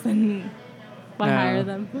 minutes, then why No. hire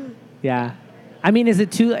them? Yeah. I mean, is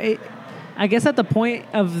it too... I guess at the point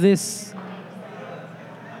of this...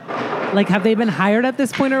 Like, have they been hired at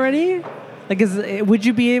this point already? Like, would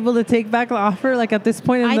you be able to take back the offer, like, at this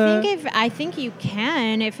point in I think you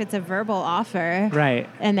can if it's a verbal offer. Right.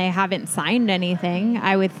 And they haven't signed anything.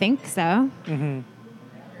 I would think so.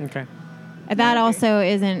 Okay. That also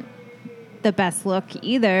isn't the best look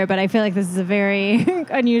either, but I feel like this is a very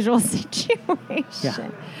unusual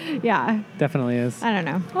situation. Yeah. Definitely is. I don't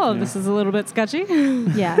know. Oh, this is a little bit sketchy.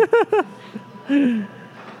 Yeah.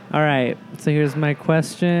 All right. So here's my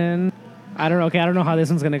question. I don't know how this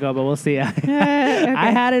one's going to go, but we'll see. I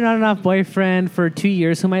had an on and off boyfriend for 2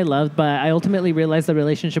 years whom I loved, but I ultimately realized the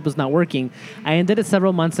relationship was not working. I ended it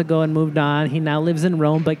several months ago and moved on. He now lives in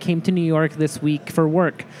Rome, but came to New York this week for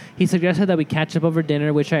work. He suggested that we catch up over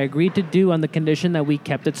dinner, which I agreed to do on the condition that we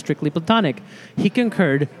kept it strictly platonic. He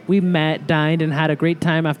concurred. We met, dined, and had a great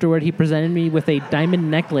time. Afterward, he presented me with a diamond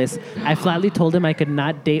necklace. I flatly told him I could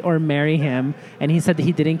not date or marry him, and he said that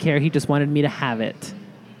he didn't care. He just wanted me to have it.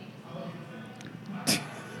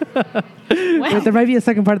 There might be a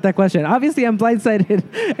second part of that question. Obviously, I'm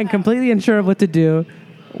blindsided and completely unsure of what to do.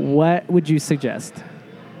 What would you suggest?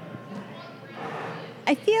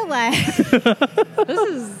 I feel like This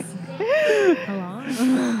is a lot.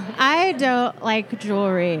 I don't like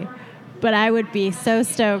jewelry, but I would be so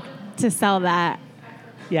stoked to sell that.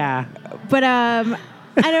 Yeah. But I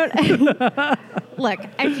don't look,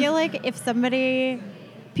 I feel like if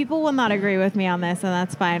people will not agree with me on this, and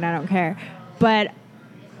that's fine, I don't care. But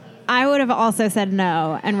I would have also said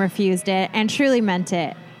no and refused it and truly meant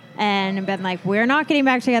it and been like, we're not getting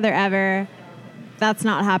back together ever. That's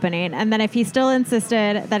not happening. And then if he still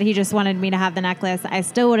insisted that he just wanted me to have the necklace, I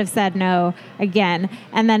still would have said no again.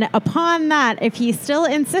 And then upon that, if he still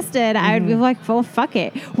insisted, I would be like, well, fuck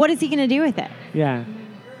it. What is he going to do with it? Yeah.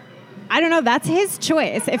 I don't know. That's his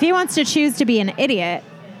choice. If he wants to choose to be an idiot,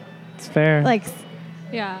 It's fair. like,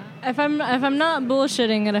 Yeah. If I'm not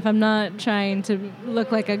bullshitting and if I'm not trying to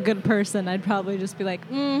look like a good person, I'd probably just be like,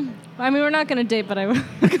 I mean, we're not going to date, but I will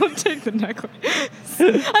go take the necklace. I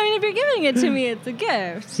mean, if you're giving it to me, it's a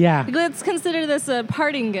gift. Yeah. Like, let's consider this a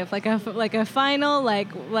parting gift, like a final,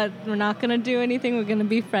 we're not going to do anything. We're going to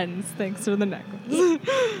be friends. Thanks for the necklace.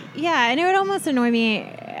 yeah. And it would almost annoy me.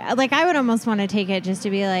 like I would almost want to take it just to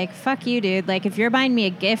be like, fuck you, dude. Like if you're buying me a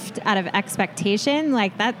gift out of expectation,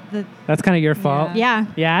 like That's kind of your fault. yeah.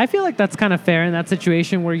 Yeah, I feel like that's kind of fair in that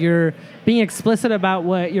situation where you're being explicit about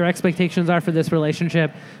what your expectations are for this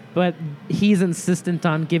relationship, but he's insistent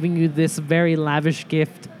on giving you this very lavish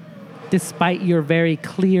gift despite your very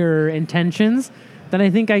clear intentions. Then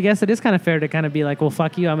I guess it is kind of fair to kind of be like, well,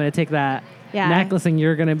 fuck you, I'm going to take that necklace and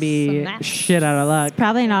you're going to be shit out of luck.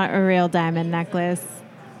 Probably not a real diamond necklace.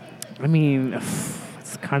 I mean,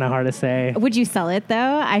 it's kind of hard to say. Would you sell it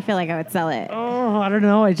though? I feel like I would sell it. Oh, I don't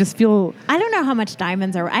know. I just feel I don't know how much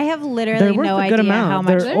diamonds are. I have they're literally worth no a good idea amount. how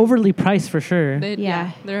much. They're overly priced for sure.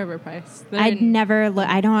 Yeah. They're overpriced. I'd never look.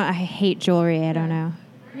 I hate jewelry. I don't know.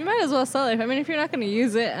 You might as well sell it. I mean, if you're not going to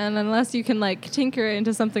use it, and unless you can like tinker it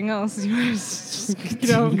into something else, you might just,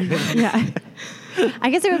 Yeah. I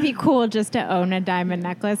guess it would be cool just to own a diamond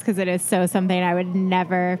necklace because it is so something I would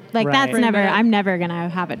never like. Right. That's Bring never. it up. I'm never gonna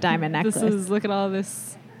have a diamond necklace. look at all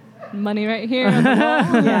this money right here on the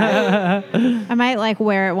wall. Yeah. I might like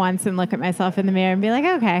wear it once and look at myself in the mirror and be like,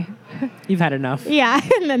 okay, You've had enough. yeah,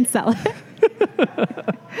 and then sell it.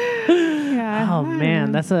 Yeah. Oh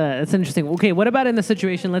man, that's interesting. Okay, what about in the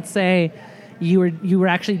situation? Let's say you were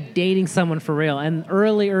actually dating someone for real, and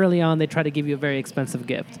early on they try to give you a very expensive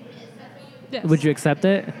gift. Yes. Would you accept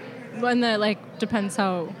it? And that like depends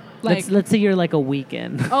how like. Let's say you're like a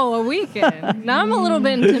weekend. Oh, a weekend. Now I'm a little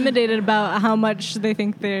bit intimidated about how much they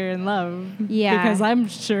think they're in love. Yeah. Because I'm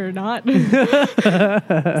sure not.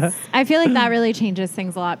 I feel like that really changes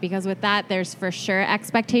things a lot because with that, there's for sure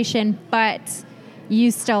expectation, but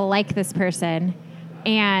you still like this person.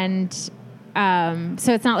 And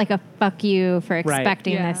so it's not like a fuck you for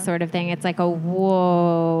expecting Yeah. this sort of thing. It's like a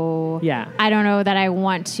whoa. Yeah. I don't know that I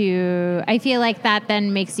want to. I feel like that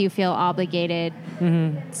then makes you feel obligated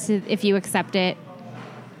to, if you accept it.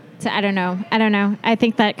 To, I don't know. I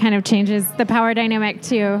think that kind of changes the power dynamic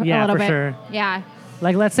too Yeah, a little for bit. sure. Yeah.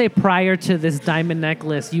 Like let's say prior to this diamond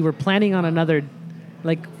necklace, you were planning on another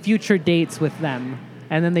like future dates with them,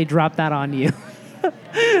 and then they drop that on you.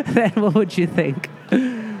 Then what would you think?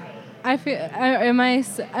 I feel,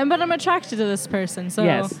 but I'm attracted to this person, so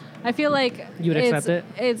Yes. I feel like You would accept it?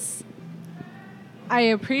 I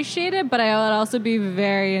appreciate it, but I would also be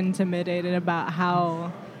very intimidated about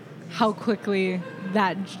how quickly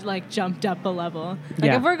that like jumped up a level. Like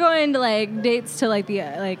Yeah. if we're going to like dates to like the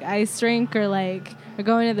like ice rink or like we're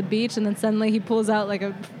going to the beach, and then suddenly he pulls out like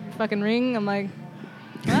a fucking ring, I'm like,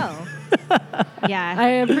 oh, Yeah. I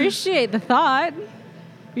appreciate the thought.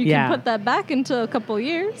 You Yeah. can put that back into a couple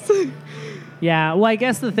years. Yeah, well, I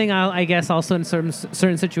guess the thing, I guess also in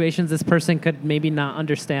certain situations, this person could maybe not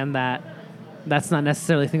understand that that's not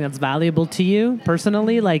necessarily a thing that's valuable to you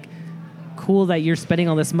personally. Like, cool that you're spending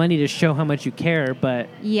all this money to show how much you care, but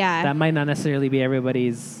Yeah. that might not necessarily be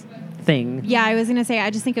everybody's thing. Yeah, I was going to say,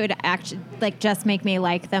 I just think it would actually, like, just make me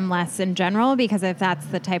like them less in general, because if that's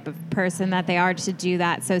the type of person that they are to do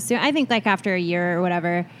that so soon, I think, like, after a year or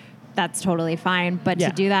whatever, that's totally fine. But Yeah.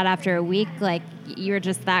 to do that after a week, like, you're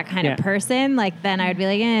just that kind Yeah. of person, like, then I'd be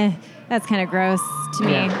like, that's kind of gross to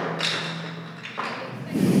me. Yeah.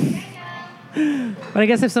 But I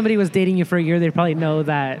guess if somebody was dating you for a year, they'd probably know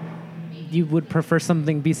that you would prefer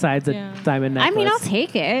something besides a Yeah. diamond I necklace. mean, I'll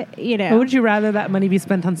take it, you know. But would you rather that money be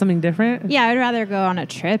spent on something different? Yeah, I'd rather go on a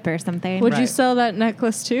trip or something. Would you Right. sell that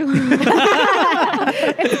necklace too?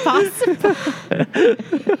 It's possible.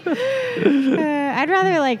 I'd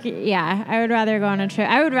rather I would rather go on a trip.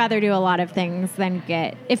 I would rather do a lot of things than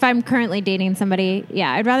get, if I'm currently dating somebody,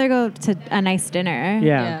 I'd rather go to a nice dinner.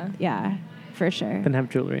 Yeah. Yeah, for sure. Than have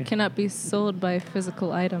jewelry. Cannot be sold by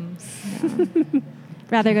physical items.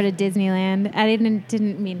 Rather go to Disneyland. I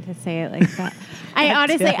didn't mean to say it like that. I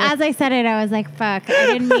honestly, as I said it, I was like, fuck. I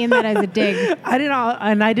didn't mean that as a dig. I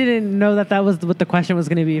didn't know that was what the question was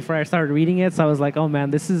going to be before I started reading it. So I was like, oh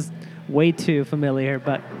man, this is way too familiar.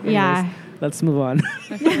 But anyways, Yeah. let's move on.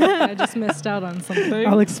 I feel like I just missed out on something.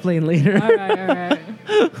 I'll explain later. All right.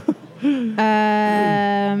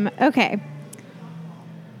 Okay.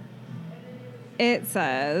 It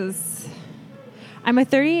says, I am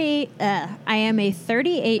a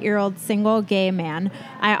 38-year-old single gay man.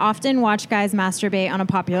 I often watch guys masturbate on a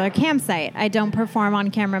popular campsite. I don't perform on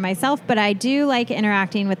camera myself, but I do like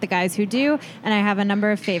interacting with the guys who do, and I have a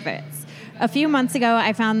number of favorites. A few months ago,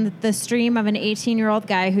 I found the stream of an 18-year-old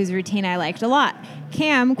guy whose routine I liked a lot.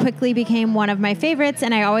 Cam quickly became one of my favorites,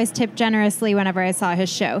 and I always tipped generously whenever I saw his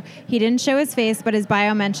show. He didn't show his face, but his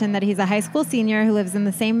bio mentioned that he's a high school senior who lives in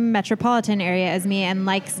the same metropolitan area as me and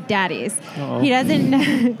likes daddies. Uh-oh. He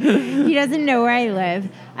doesn't know where I live.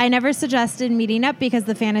 I never suggested meeting up because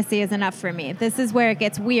the fantasy is enough for me. This is where it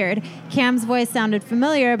gets weird. Cam's voice sounded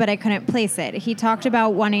familiar, but I couldn't place it. He talked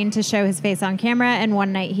about wanting to show his face on camera, and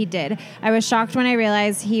one night he did. I was shocked when I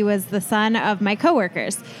realized he was the son of my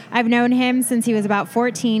coworkers. I've known him since he was about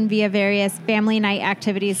 14 via various family night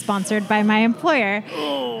activities sponsored by my employer.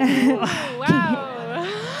 Wow.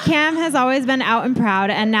 Cam has always been out and proud,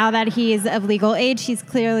 and now that he's of legal age, he's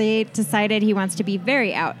clearly decided he wants to be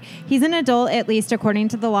very out. He's an adult, at least according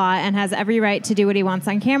to the law, and has every right to do what he wants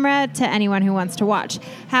on camera to anyone who wants to watch.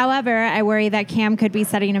 However, I worry that Cam could be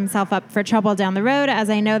setting himself up for trouble down the road, as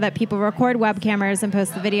I know that people record web cameras and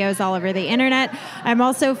post the videos all over the internet. I'm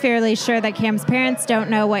also fairly sure that Cam's parents don't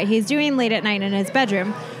know what he's doing late at night in his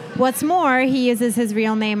bedroom. What's more, he uses his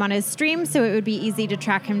real name on his stream, so it would be easy to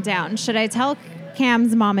track him down. Should I tell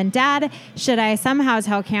Cam's mom and dad? Should I somehow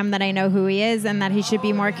tell Cam that I know who he is and that he should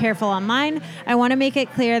be more careful online? I want to make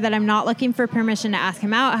it clear that I'm not looking for permission to ask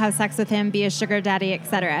him out, have sex with him, be a sugar daddy,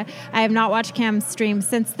 etc. I have not watched Cam's stream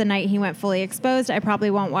since the night he went fully exposed. I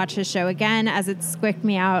probably won't watch his show again, as it squicked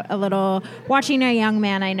me out a little watching a young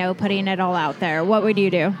man I know putting it all out there. What would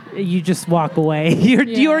you do? You just walk away.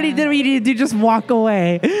 You already did what you needed to do. Just walk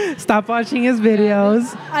away. Stop watching his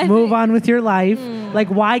videos. Move on with your life. Like,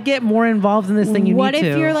 why get more involved in this thing you What need to?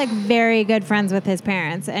 if you're like very good friends with his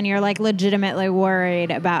parents and you're like legitimately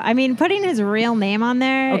worried about, I mean, putting his real name on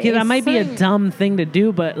there? Okay, that is might be a certain- dumb thing to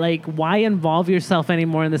do, but like, why involve yourself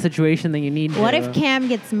anymore in the situation than you need to? What if Cam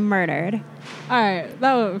gets murdered? All right,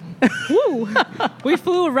 woo. We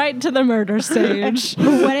flew right to the murder stage.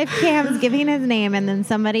 What if Cam's giving his name and then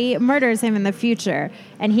somebody murders him in the future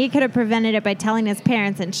and he could have prevented it by telling his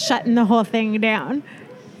parents and shutting the whole thing down?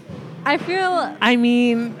 I feel I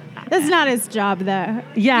mean, That's not his job, though.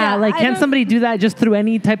 yeah, like, I can don't- somebody do that just through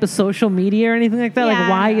any type of social media or anything like that? Yeah. Like,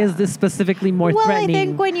 why is this specifically more Well, threatening? I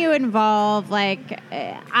think when you involve, like,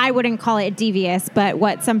 I wouldn't call it devious, but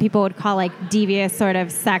what some people would call, like, devious sort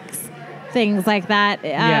of sex things like that,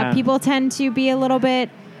 Yeah. people tend to be a little bit,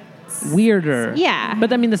 Weirder. Yeah.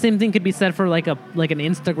 But I mean, the same thing could be said for like an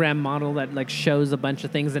Instagram model that like shows a bunch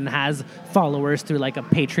of things and has followers through like a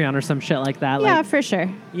Patreon or some shit like that. yeah, Like, for sure.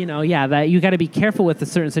 you know, yeah, that you got to be careful with a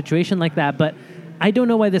certain situation like that. But I don't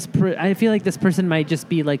know why I feel like this person might just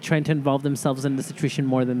be like trying to involve themselves in the situation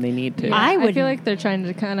more than they need to. Yeah, I I would- feel like they're trying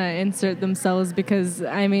to kind of insert themselves because,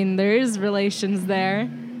 I mean, there is relations there.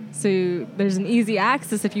 So there's an easy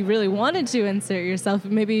access if you really wanted to insert yourself.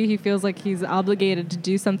 Maybe he feels like he's obligated to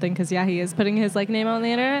do something because, yeah, he is putting his like name on the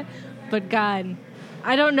internet. But God,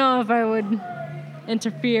 I don't know if I would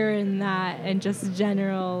interfere in that and just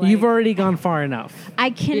general. Like, You've already gone far enough. I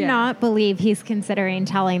cannot believe he's considering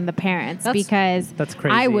telling the parents That's- because That's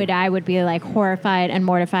crazy. I would be like horrified and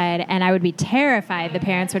mortified, and I would be terrified the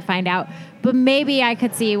parents would find out. But maybe I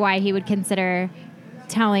could see why he would consider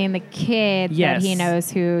telling the kid Yes. that he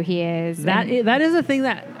knows who he is. That is a thing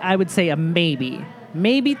that I would say a maybe.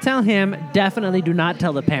 Maybe tell him. Definitely do not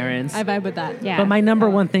tell the parents. I vibe with that. Yeah. But my number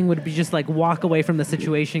one thing would be just like walk away from the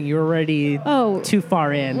situation. You're already too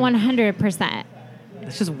far in. 100%.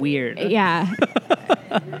 It's just weird. Yeah.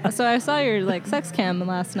 So I saw your like sex cam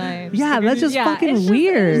last night. Yeah, that's just fucking it's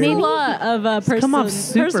weird. There's a lot of come off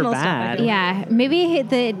super personal bad. stuff. Yeah, maybe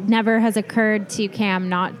that never has occurred to Cam.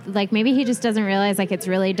 Not like maybe he just doesn't realize like it's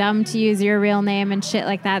really dumb to use your real name and shit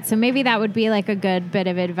like that. So maybe that would be like a good bit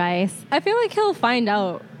of advice. I feel like he'll find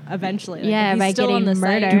out eventually. Like, Yeah, if he's by still on getting the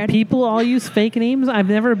site. murdered. Do people all use fake names? I've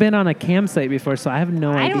never been on a cam site before, so I have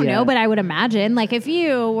no idea. I don't know, but I would imagine like if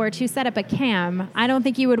you were to set up a cam, I don't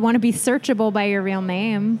think you would want to be searchable by your real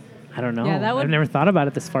name. I don't know. Yeah, that would- I've never thought about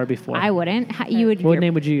it this far before. I wouldn't. You would. What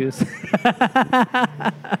name would you use?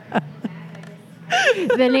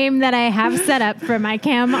 The name that I have set up for my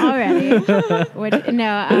cam already. Yeah,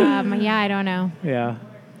 I don't know. Yeah.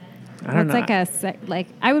 I don't What's know. like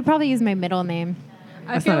I would probably use my middle name.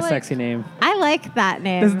 That's feel not a like- sexy name. I like that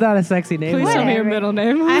name. This is not a sexy name. Please tell me your Whatever. middle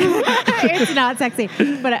name. It's not sexy,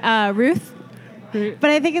 but Ruth. But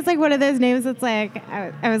I think it's like one of those names that's like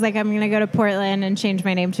I was like I'm gonna go to Portland and change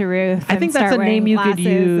my name to Ruth. I and think that's start a name wearing you could glasses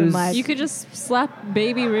and, use. like, You could just slap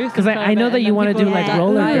Baby Ruth. 'Cause in I front of know it, that and you then wanna people do, will like, die.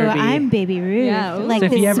 roller ooh, derby. I'm Baby Ruth. Yeah, ooh. like So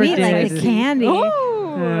if the you ever sweet, like did- the candy. Ooh. I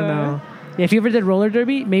don't know. Yeah, if you ever did roller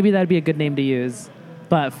derby, maybe that'd be a good name to use.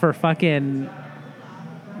 But for fucking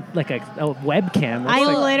like a webcam, that's I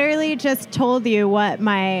like, literally just told you what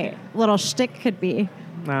my little shtick could be.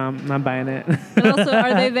 I'm buying it. And also,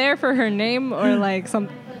 are they there for her name or like some?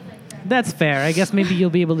 That's fair. I guess maybe you'll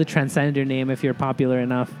be able to transcend your name if you're popular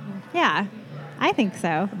enough. Yeah. I think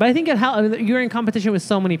so. But I think you're in competition with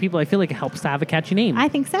so many people. I feel like it helps to have a catchy name. I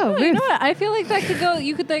think so. Oh, you Ruth. know what? I feel like that could go.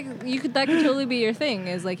 That could totally be your thing.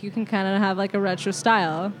 Is like you can kind of have like a retro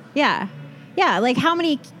style. Yeah. Yeah. Like how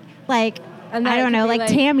many, like, And I that don't could know, be like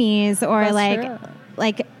Tammys or Buster.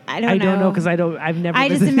 like, I I don't don't know know. because I've never. I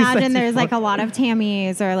just visited these imagine sites there's like a before. lot of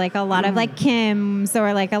Tammys or like a lot of like Kims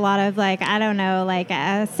or like a lot of like, I don't know, like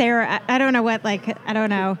Sarah. I don't know what, like, I don't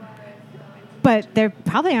know. But there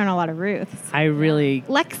probably aren't a lot of Ruths. I really.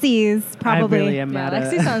 Lexi's probably. I really am Yeah, mad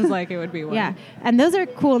at. Lexi sounds like it would be one. Yeah, and those are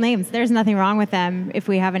cool names. There's nothing wrong with them. If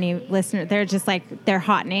we have any listeners, they're just like they're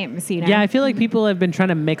hot names, you know. Yeah, I feel like people have been trying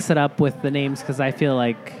to mix it up with the names because I feel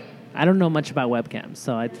like I don't know much about webcams,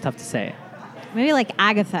 so it's tough to say. Maybe like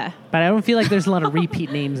Agatha. But I don't feel like there's a lot of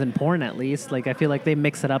repeat names in porn, at least. Like I feel like they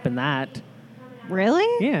mix it up in that. Really?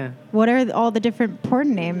 Yeah. What are all the different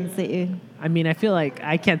porn names that you? I mean, I feel like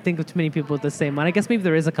I can't think of too many people with the same one. I guess maybe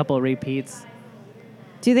there is a couple of repeats.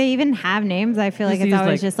 Do they even have names? I feel like Just it's use,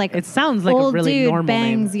 always like- just like it sounds like a old really dude normal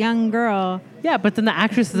bangs name. young girl. Yeah, but then the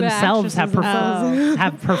actresses The themselves have actresses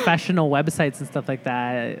have professional websites and stuff like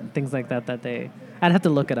that, things like that they. I'd have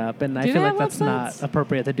to look it up, and I Do feel they like have that's websites? not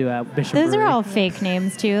appropriate to do at Bishop Those are Brewery. all fake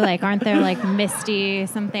names too. Like, aren't there like Misty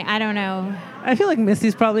something? I don't know. I feel like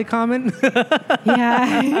Misty's probably common.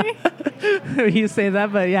 Yeah. You say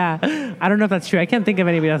that, but yeah, I don't know if that's true. I can't think of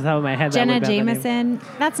anybody off the top of my head. Jenna that would have that name. Jameson.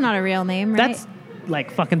 That's not a real name, right? That's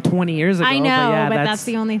like fucking 20 years ago. I know, yeah, but that's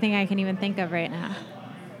the only thing I can even think of right now.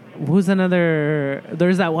 Who's another?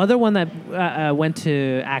 There's that other one that went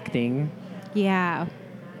to acting. Yeah.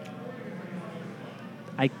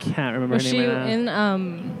 I can't remember Was her she name right now.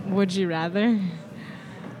 in Would You Rather?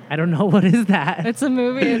 I don't know what is that. It's a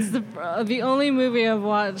movie. It's the only movie I've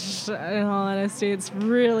watched. In all honesty, it's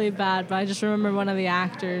really bad. But I just remember one of the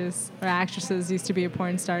actors or actresses used to be a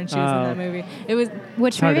porn star, and she was in Oh. that movie. It was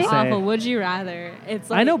Which hard to movie? say. awful. Would you rather? It's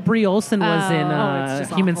like, I know Brie Olson was in it's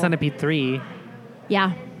just Human awful. Centipede 3,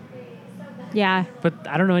 Yeah. Yeah. but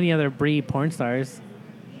I don't know any other Brie porn stars.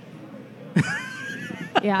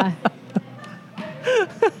 Yeah.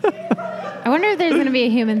 I wonder if there's going to be a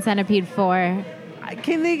Human Centipede 4.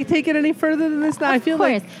 Can they take it any further than this? Now I feel Of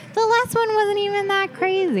course. like The last one wasn't even that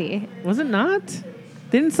crazy. was it not?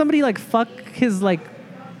 Didn't somebody like fuck his like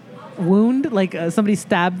wound? Like somebody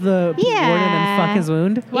stabbed the warden and fuck his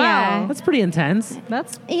wound? Wow. Yeah. That's pretty intense.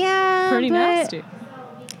 that's Yeah. pretty but nasty.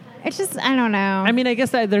 It's just, I don't know. I mean, I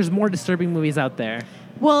guess that there's more disturbing movies out there.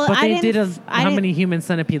 well, But I they didn't, did I how didn't- many human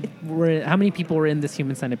centipede were? How many people were in this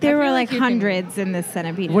human centipede? There were feel like like you can- hundreds in this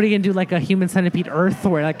centipede. What are you gonna do? Like a human centipede Earth,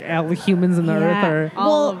 where like all the humans in the Yeah. Earth are? All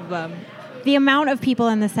Well, of them. The amount of people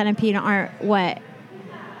in the centipede aren't what,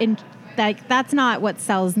 like that's not what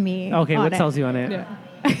sells me. Okay, on what it. sells you on it? Yeah.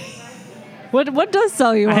 What does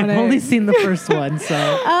sell you on I've it? only seen the first one, so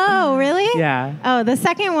Oh, really? yeah. Oh, the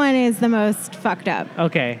second one is the most fucked up.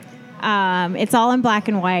 Okay. It's all in black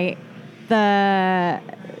and white. The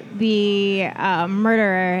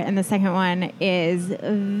murderer in the second one is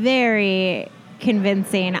very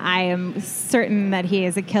convincing. I am certain that he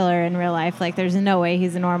is a killer in real life. Like, there's no way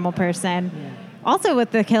he's a normal person. Also,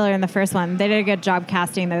 with the killer in the first one, they did a good job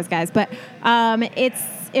casting those guys. But it's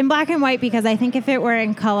in black and white because I think if it were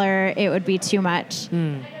in color, it would be too much.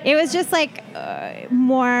 It was just like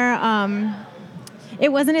more.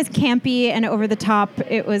 It wasn't as campy and over the top.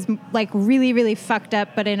 It was like really, really fucked up,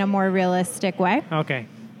 but in a more realistic way. Okay.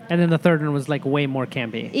 And then the third one was like way more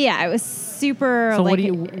campy. Yeah, it was super. So like,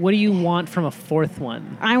 what do you want from a fourth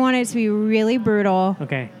one? I want it to be really brutal.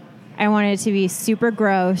 Okay. I want it to be super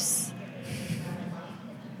gross.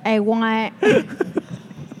 I want.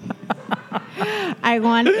 I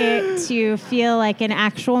want it to feel like an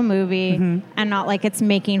actual movie and not like it's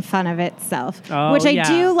making fun of itself, Oh, which I yeah.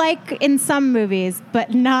 do like in some movies,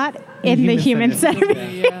 but not in the Human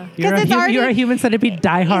Centipede. Yeah. You're a, it's already- you're a human centipede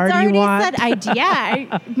diehard. It's already You want?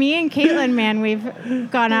 said, me and Caitlin, man,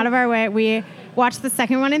 we've gone out of our way. We watched the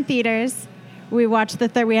second one in theaters. We watched the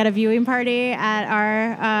third. We had a viewing party at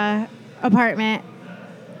our apartment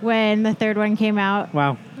when the third one came out.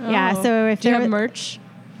 Wow. Yeah. Oh. So if Do you there have were- merch?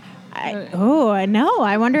 no,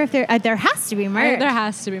 I wonder if there has to be merch. There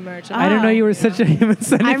has to be merch. I didn't know you were such a human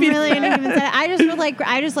centipede. I'm really into Human Centipede.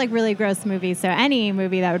 I just like really gross movies. So any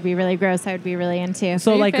movie that would be really gross, I would be really into.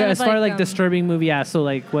 So Are you a like fan as of, far like, like disturbing movie, yeah. So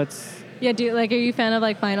like what's Yeah, are you a fan of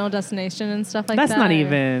like Final Destination and stuff like that's that? not or-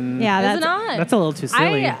 even. Yeah, Is that's it not? That's a little too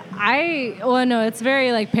silly. Well, no, it's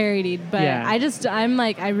very like parodied, but Yeah. I'm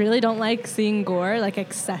like, I really don't like seeing gore, like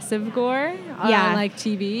excessive gore Yeah. on like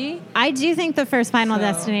TV. I do think the first Final So-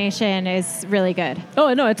 Destination is really good.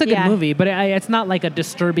 Oh no, it's a good Yeah. movie, but it's not like a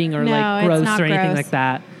disturbing or No, like it's gross not or anything gross. like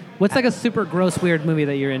that. What's like a super gross, weird movie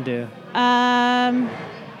that you're into? Have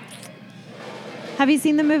you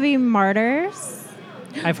seen the movie Martyrs?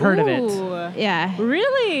 I've heard of it. Ooh. Yeah.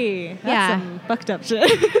 Really? That's Yeah. some fucked up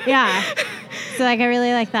shit. Yeah. So like I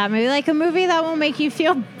really like that movie. Like a movie that will make you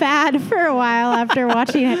feel bad for a while after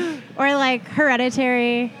watching it. Or like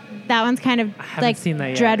Hereditary. That one's kind of haven't like seen that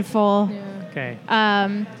yet. dreadful. Okay.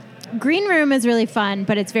 Green Room is really fun,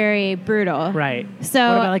 but it's very brutal. Right. So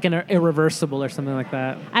what about like an Irreversible or something like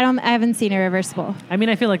that? I haven't seen Irreversible. I mean,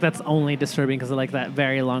 I feel like that's only disturbing because of like that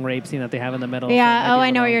very long rape scene that they have in the middle. so it Yeah. might Oh, be a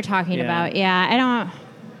I know what little- you're talking yeah. about. Yeah. I don't.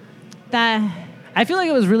 That I feel like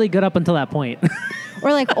it was really good up until that point.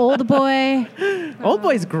 or like Old Boy. Old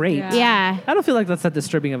Boy's great. Yeah. Yeah. I don't feel like that's that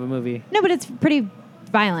disturbing of a movie. No, but it's pretty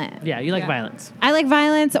violent. Yeah, you like Yeah. violence. I like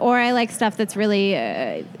violence, or I like stuff that's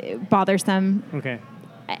really bothersome. Okay.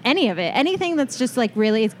 Any of it, anything that's just like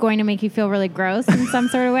really, it's going to make you feel really gross in some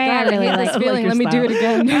sort of way. I God, really I hate like. this feeling. your Let me do style. it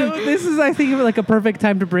again. This is, I think, like a perfect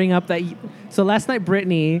time to bring up that. So last night,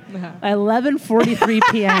 Brittany, at 11:43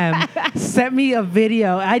 p.m., sent me a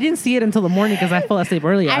video. I didn't see it until the morning because I fell asleep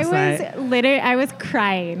early I last night. was literally, I was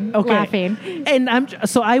crying, Okay. laughing. And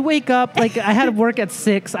so I wake up like I had to work at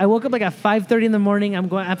 6. I woke up like at 5:30 in the morning. I'm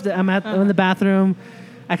in the bathroom.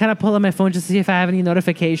 I kind of pull up my phone just to see if I have any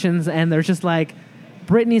notifications, and there's just like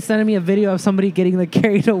Brittany sending me a video of somebody getting like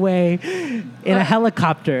carried away in a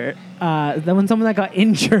helicopter. When someone that got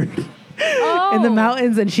injured in the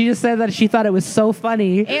mountains, and she just said that she thought it was so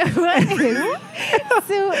funny. It was.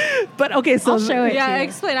 So But okay, so I'll show it. Yeah, to you.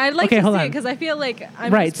 explain. I'd like Okay, to hold see on. it because I feel like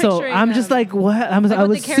I'm right, just so picturing, I'm just like, what? I like was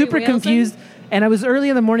with the Carrie super Whales thing? confused, and I was early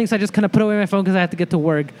in the morning, so I just kind of put away my phone because I had to get to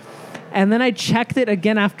work. And then I checked it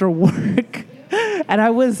again after work, and I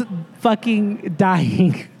was fucking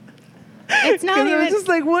dying. It's not Because I was even. just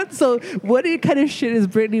like, what? So, what kind of shit is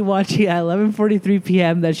Brittany watching at 11:43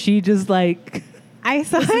 p.m. that she just like? I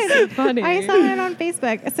saw it. funny. I saw it on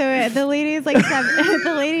Facebook. So the lady is like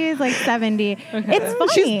the lady is like 70. It's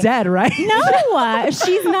funny. She's dead, right? No,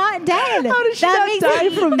 she's not dead. How did she not die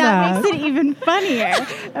from that? Makes it even funnier.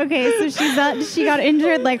 Okay, so she got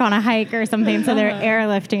injured like on a hike or something, so they're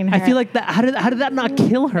airlifting her. I feel like that. How did that not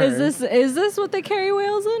kill her? Is this what they carry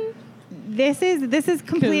whales in? this is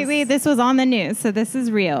completely. This was on the news, so this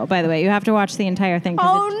is real. By the way, you have to watch the entire thing.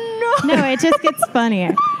 Oh no! No, it just gets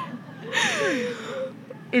funnier.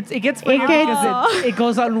 It gets funnier gets- because it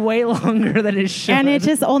goes on way longer than it should. And it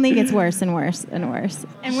just only gets worse and worse and worse.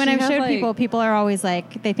 And when She I've have, showed like- people are always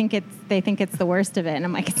like they think it's the worst of it, and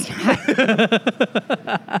I'm like, it's not.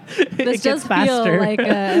 This gets does faster. feel like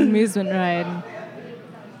an amusement ride.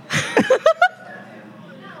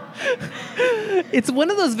 It's one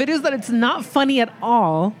of those videos that it's not funny at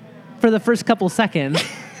all for the first couple seconds.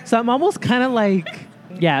 So I'm almost kind of like,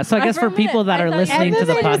 yeah. So I guess for For a people minute, that I are thought- listening And to then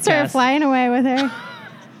the they just start podcast, flying away with her.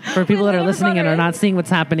 for people that are Wait, listening and are about not seeing what's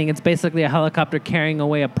happening, it's basically a helicopter carrying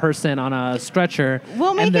away a person on a stretcher.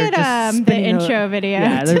 We'll make and they're it just the spinning intro video.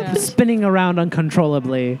 Yeah, they're Yeah. spinning around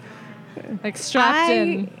uncontrollably. Like strapped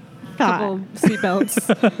in thought couple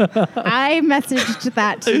seatbelts. I messaged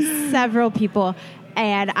that to several people,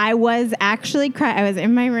 and I was actually crying. I was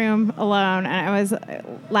in my room alone, and I was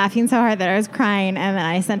laughing so hard that I was crying. And then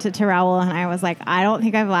I sent it to Raul, and I was like, I don't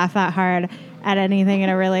think I've laughed that hard at anything in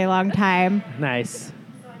a really long time. Nice.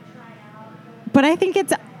 But I think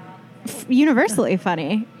it's universally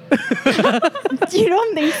funny. You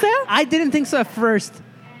don't think so? I didn't think so at first,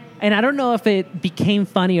 and I don't know if it became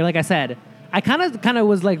funny or like I said, I kind of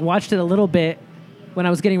was like watched it a little bit when I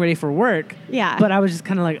was getting ready for work. Yeah. But I was just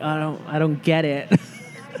kind of like, I don't get it.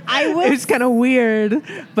 I was. It's kind of weird.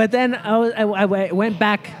 But then I went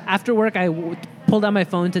back after work. I pulled out my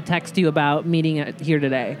phone to text you about meeting here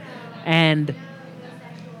today, and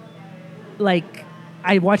like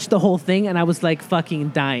I watched the whole thing and I was like fucking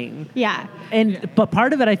dying. Yeah. But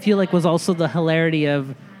part of it I feel like was also the hilarity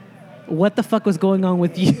of what the fuck was going on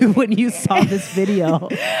with you when you saw this video.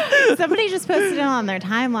 Somebody just posted it on their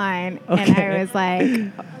timeline, and Okay. I was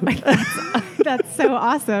like, that's so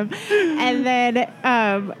awesome. And then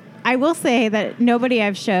I will say that nobody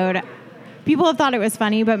I've showed, people have thought it was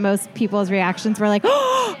funny, but most people's reactions were like,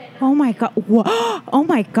 oh my God, oh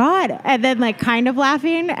my God. And then like kind of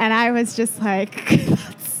laughing, and I was just like,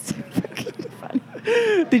 that's so fucking funny.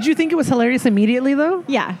 Did you think it was hilarious immediately though?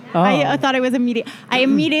 Yeah, Oh. I thought it was immediate. I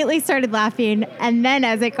immediately started laughing, and then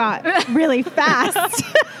as it got really fast,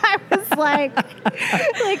 I was like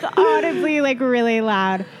audibly, like really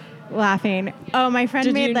loud, laughing. Oh, my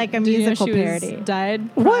friend made like a musical she was parody. Died.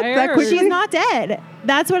 What? prior, That or- quick? She's not dead.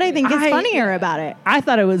 That's what I think is I- funnier about it. I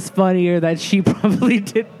thought it was funnier that she probably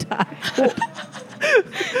did die.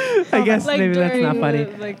 I guess Like maybe that's not during funny.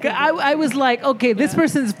 the, like, I was like, okay, this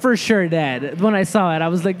person's for sure dead. When I saw it, I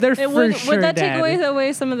was like, they're for would sure that dead. take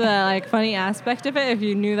away some of the like funny aspect of it if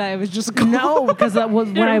you knew that it was just cool? No, because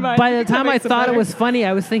when Never mind. by the time That I makes it thought it better. was funny,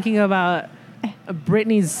 I was thinking about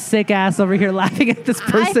Brittany's sick ass over here laughing at this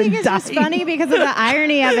person I think it's dying. just funny because of the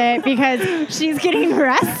irony of it, because she's getting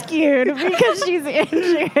rescued because she's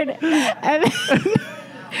injured.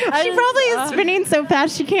 And she probably is spinning so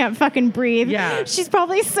fast she can't fucking breathe. Yeah. She's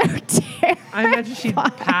probably so terrified. I imagine she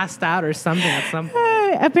passed out or something at some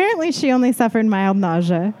point. Apparently, she only suffered mild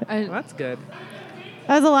nausea. Well, that's good.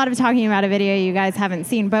 That was a lot of talking about a video you guys haven't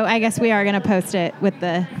seen, but I guess we are going to post it with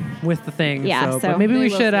the... With the thing. Yeah, but so- maybe They we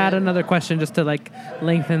will should see add it. another question just to like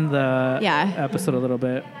lengthen the Yeah. episode a little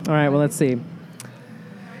bit. All right, well, let's see.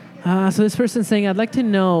 So this person's saying, I'd like to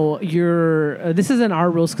know your... this isn't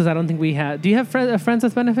our rules because I don't think we have... Do you have friends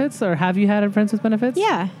with benefits, or have you had a friends with benefits?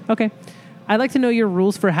 Yeah. Okay. I'd like to know your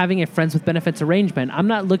rules for having a friends with benefits arrangement. I'm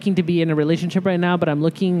not looking to be in a relationship right now, but I'm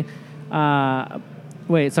looking... I'm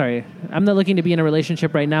not looking to be in a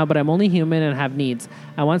relationship right now, but I'm only human and have needs.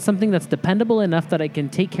 I want something that's dependable enough that I can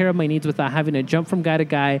take care of my needs without having to jump from guy to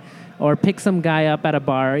guy or pick some guy up at a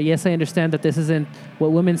bar. Yes, I understand that this isn't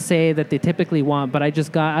what women say that they typically want, but I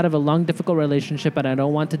just got out of a long, difficult relationship and I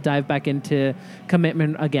don't want to dive back into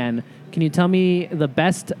commitment again. Can you tell me the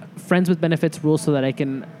best friends with benefits rules so that I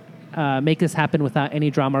can make this happen without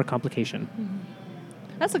any drama or complication?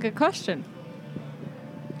 That's a good question.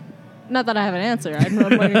 Not that I have an answer. I'm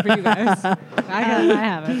waiting for you guys. I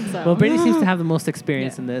haven't. So. Well, Brittany seems to have the most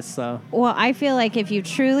experience Yeah. in this, so... Well, I feel like if you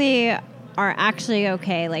truly are actually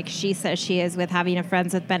okay, like she says she is, with having a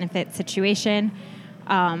friends with benefits situation,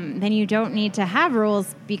 then you don't need to have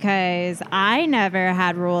rules, because I never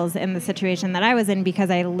had rules in the situation that I was in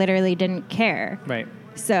because I literally didn't care. Right.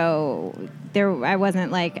 So I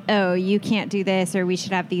wasn't like, oh, you can't do this, or we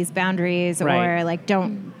should have these boundaries, Right. or like,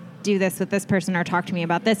 don't do this with this person or talk to me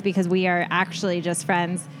about this, because we are actually just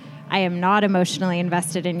friends. I am not emotionally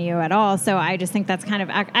invested in you at all. So I just think that's kind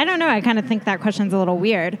of, I don't know, I kind of think that question's a little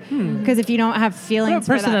weird, because if you don't have For a feelings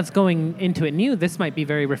for person that, that's going into it new, this might be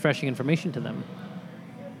very refreshing information to them.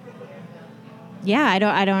 yeah, I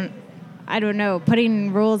don't know.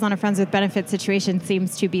 Putting rules on a friends with benefits situation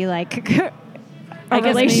seems to be like a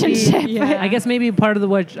relationship. yeah. I guess maybe part of the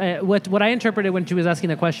what I interpreted when she was asking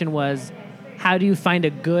the question was, how do you find a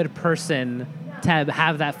good person to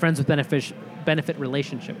have that friends with benefit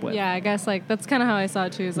relationship with? Yeah, I guess like that's kind of how I saw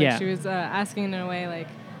it too. Is like Yeah. she was asking in a way like,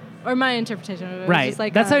 or my interpretation of it was Right. just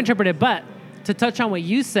like That's how I interpret it. But to touch on what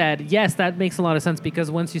you said, yes, that makes a lot of sense,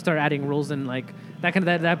 because once you start adding rules and like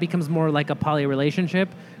that becomes more like a poly relationship,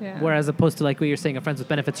 Yeah. whereas opposed to like what you're saying, a friends with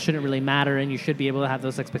benefits shouldn't really matter, and you should be able to have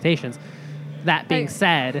those expectations. That being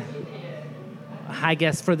said, I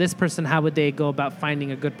guess for this person, how would they go about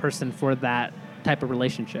finding a good person for that type of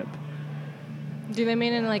relationship? Do they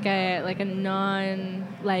mean in like a non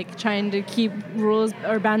like trying to keep rules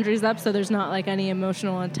or boundaries up so there's not like any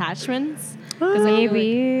emotional attachments? 'Cause I feel like-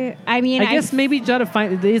 Maybe. I mean, I guess maybe try to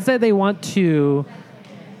find. They said they want to.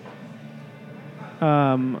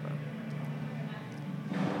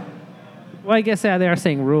 Well, I guess they are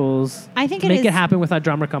saying rules. I think it make is- it happen without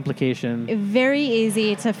drama or complication. very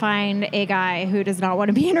easy to find a guy who does not want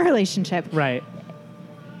to be in a relationship. Right.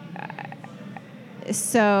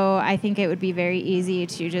 So I think it would be very easy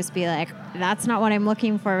to just be like, that's not what I'm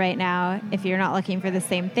looking for right now. If you're not looking for the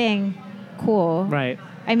same thing, cool. Right.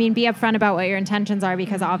 I mean, be upfront about what your intentions are,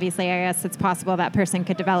 because obviously I guess it's possible that person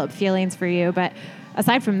could develop feelings for you. But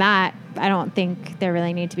aside from that, I don't think there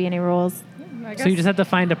really need to be any rules. I So you guess- just have to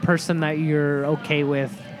find a person that you're okay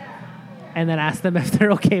with, and then ask them if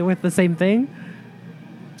they're okay with the same thing.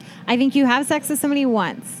 I think you have sex with somebody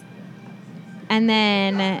once. And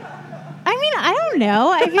then, I mean, I don't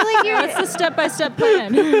know. I feel like you're... What's the step-by-step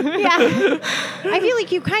plan? Yeah. I feel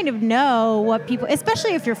like you kind of know what people,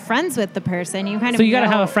 especially if you're friends with the person, you kind of So you got to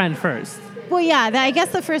know- have a friend first. Well, yeah, I guess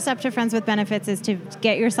the first step to friends with benefits is to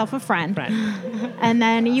get yourself a friend. Right. And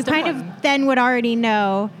then you Step kind one. of then would already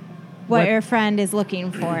know what What- your friend is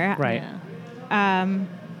looking for. Right. Yeah.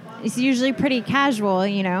 It's usually pretty casual,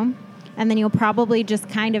 you know? And then you'll probably just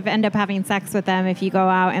kind of end up having sex with them if you go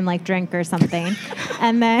out and like drink or something.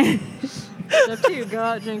 And then... Step 2, go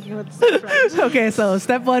out drinking with some friends. Okay, so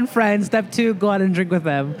step 1, friends. Step 2, go out and drink with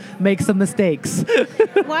them. Make some mistakes.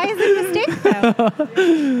 Why is it a mistake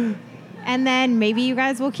though? And then maybe you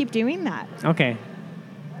guys will keep doing that. Okay.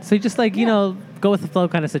 So you just like, you know, go with the flow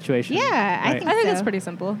kind of situation. Yeah, I Right. think I think so. it's pretty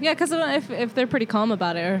simple. Yeah, because if they're pretty calm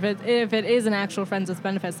about it, or if it is an actual friends with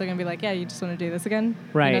benefits, they're gonna be like, yeah, you just want to do this again,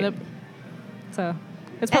 Right. You know, so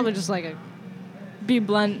it's probably just like be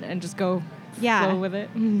blunt and just go Yeah. flow with it.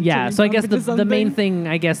 Yeah, Turn so I it guess into the main something. thing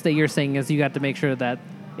I guess that you're saying is you got to make sure that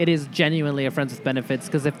it is genuinely a friends with benefits,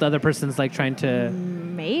 because if the other person's like trying to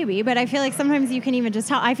Maybe, but I feel like sometimes you can even just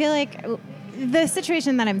tell. I feel like the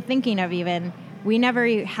situation that I'm thinking of, even, we never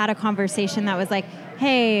had a conversation that was like,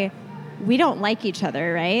 hey, we don't like each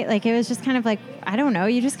other, right? Like, it was just kind of like, I don't know.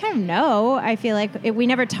 You just kind of know. I feel like we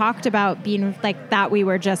never talked about being like that. We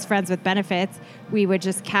were just friends with benefits. We would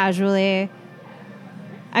just casually,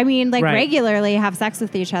 Right. regularly have sex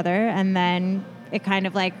with each other. And then it kind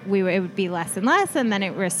of like it would be less and less. And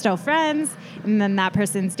then we're still friends. And then that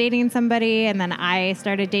person's dating somebody. And then I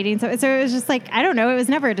started dating. So it was just like, I don't know. It was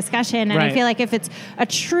never a discussion. And Right. I feel like if it's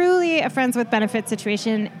a friends with benefits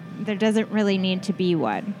situation, there doesn't really need to be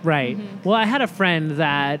one. Right. Well, I had a friend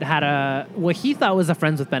that had what he thought was a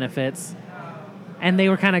friends with benefits, and they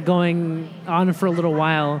were kind of going on for a little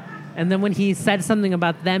while. And then when he said something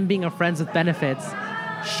about them being a friends with benefits,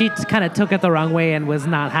 she kind of took it the wrong way and was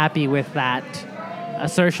not happy with that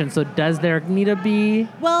assertion. So does there need to be?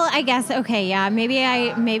 Well, I guess, okay, yeah,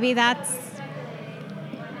 maybe that's,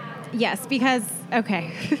 yes, because,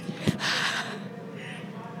 okay.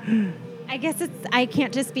 I guess I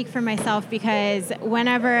can't just speak for myself, because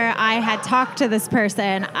whenever I had talked to this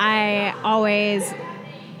person, I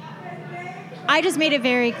just made it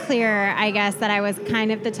very clear, I guess, that I was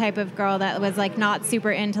kind of the type of girl that was like not super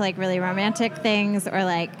into like really romantic things or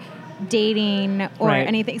like dating or Right.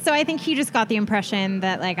 anything. So I think he just got the impression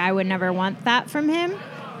that like I would never want that from him,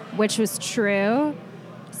 which was true.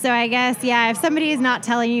 So I guess, yeah, if somebody is not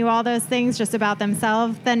telling you all those things just about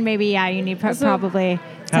themselves, then maybe, yeah, you need probably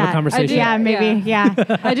Have a conversation. Yeah, maybe, yeah.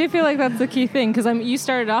 I do feel like that's the key thing, because you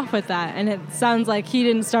started off with that, and it sounds like he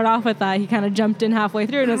didn't start off with that. He kind of jumped in halfway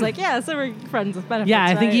through and was like, "Yeah, so we're friends with benefits." Yeah,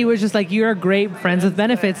 I think right? he was just like, "You're great friends with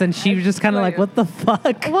benefits," and she was just kind of like, "What the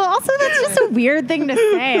fuck?" Well, also, that's just a weird thing to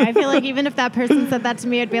say. I feel like even if that person said that to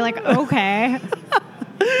me, I'd be like, okay,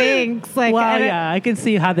 thanks. Like, Well, I don't- yeah, I can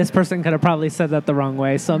see how this person could have probably said that the wrong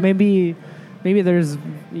way. So maybe there's,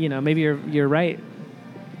 maybe you're right.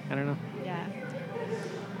 I don't know. yeah.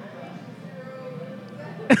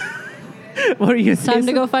 What are you saying? Time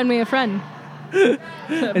to go find me a friend. Is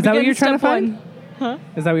that what you're trying to find? Huh?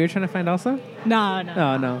 Is that what you're trying to find also? No.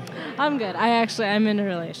 Oh, no. I'm good. I'm in a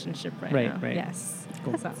relationship right now. Right. Yes.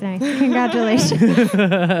 Cool. So. It's nice. Congratulations.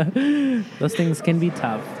 Those things can be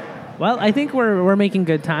tough. Well, I think we're making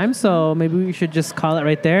good time, so maybe we should just call it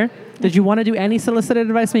right there. Did you want to do any solicited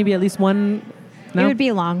advice? Maybe at least one? No? It would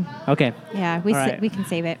be long. Okay. Yeah, All right. we can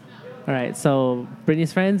save it. All right. So,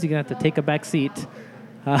 Brittany's friends, you're going to have to take a back seat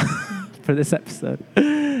for this episode.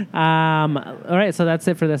 All right. So, that's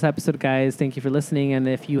it for this episode, guys. Thank you for listening. And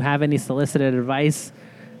if you have any solicited advice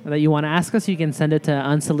that you want to ask us, you can send it to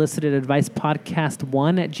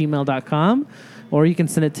unsolicitedadvicepodcast1@gmail.com. Or you can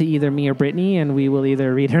send it to either me or Brittany, and we will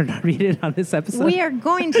either read it or not read it on this episode. We are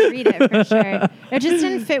going to read it for sure. It just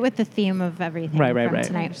didn't fit with the theme of everything from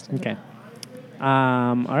tonight. Okay.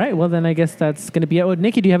 All right. Well, then I guess that's going to be it. Oh,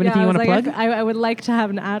 Nikki, do you have anything you want to plug? I would like to have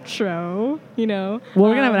an outro, Well,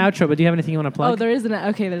 we're going to have an outro, but do you have anything you want to plug? Oh, there is an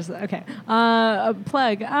okay. A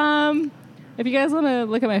plug. If you guys want to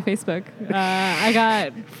look at my Facebook, I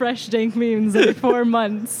got fresh dank memes every 4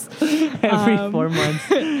 months. Every 4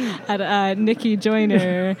 months. At Nikki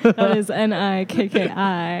Joyner. That is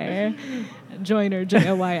NIKKI. Joyner,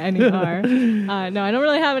 JOYNER. No, I don't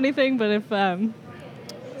really have anything, but if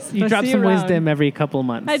You I drop see some around. wisdom every couple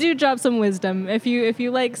months. I do drop some wisdom. If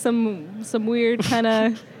you like some weird kind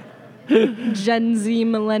of Gen Z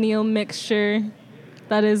millennial mixture,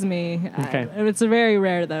 that is me. Okay. It's very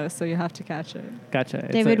rare though, so you have to catch it. Gotcha.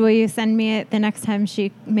 It's David, will you send me it the next time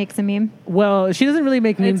she makes a meme? well, she doesn't really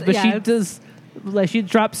make memes, but yeah, she it's- does. Like she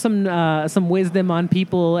drops some wisdom on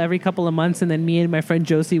people every couple of months, and then me and my friend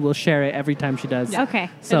Josie will share it every time she does. Okay.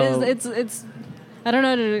 So It's I don't know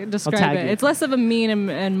how to describe tag it. you. It's less of a meme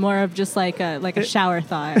and more of just like a shower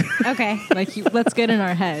thought. Okay. Let's get in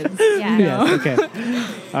our heads. Yeah. yes, okay.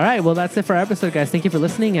 All right. Well, that's it for our episode, guys. Thank you for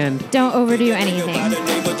listening, and Don't overdo anything. About a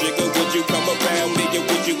neighbor jigger, would you come around me or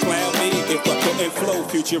would you clown me? If I couldn't flow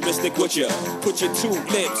futuristic, would ya? Put your 2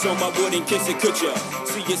 lips on my wood and kiss it, could ya?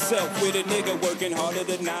 See yourself with a nigga working harder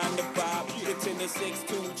than 9 to 5. 10 to 6,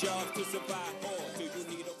 2 jobs to survive.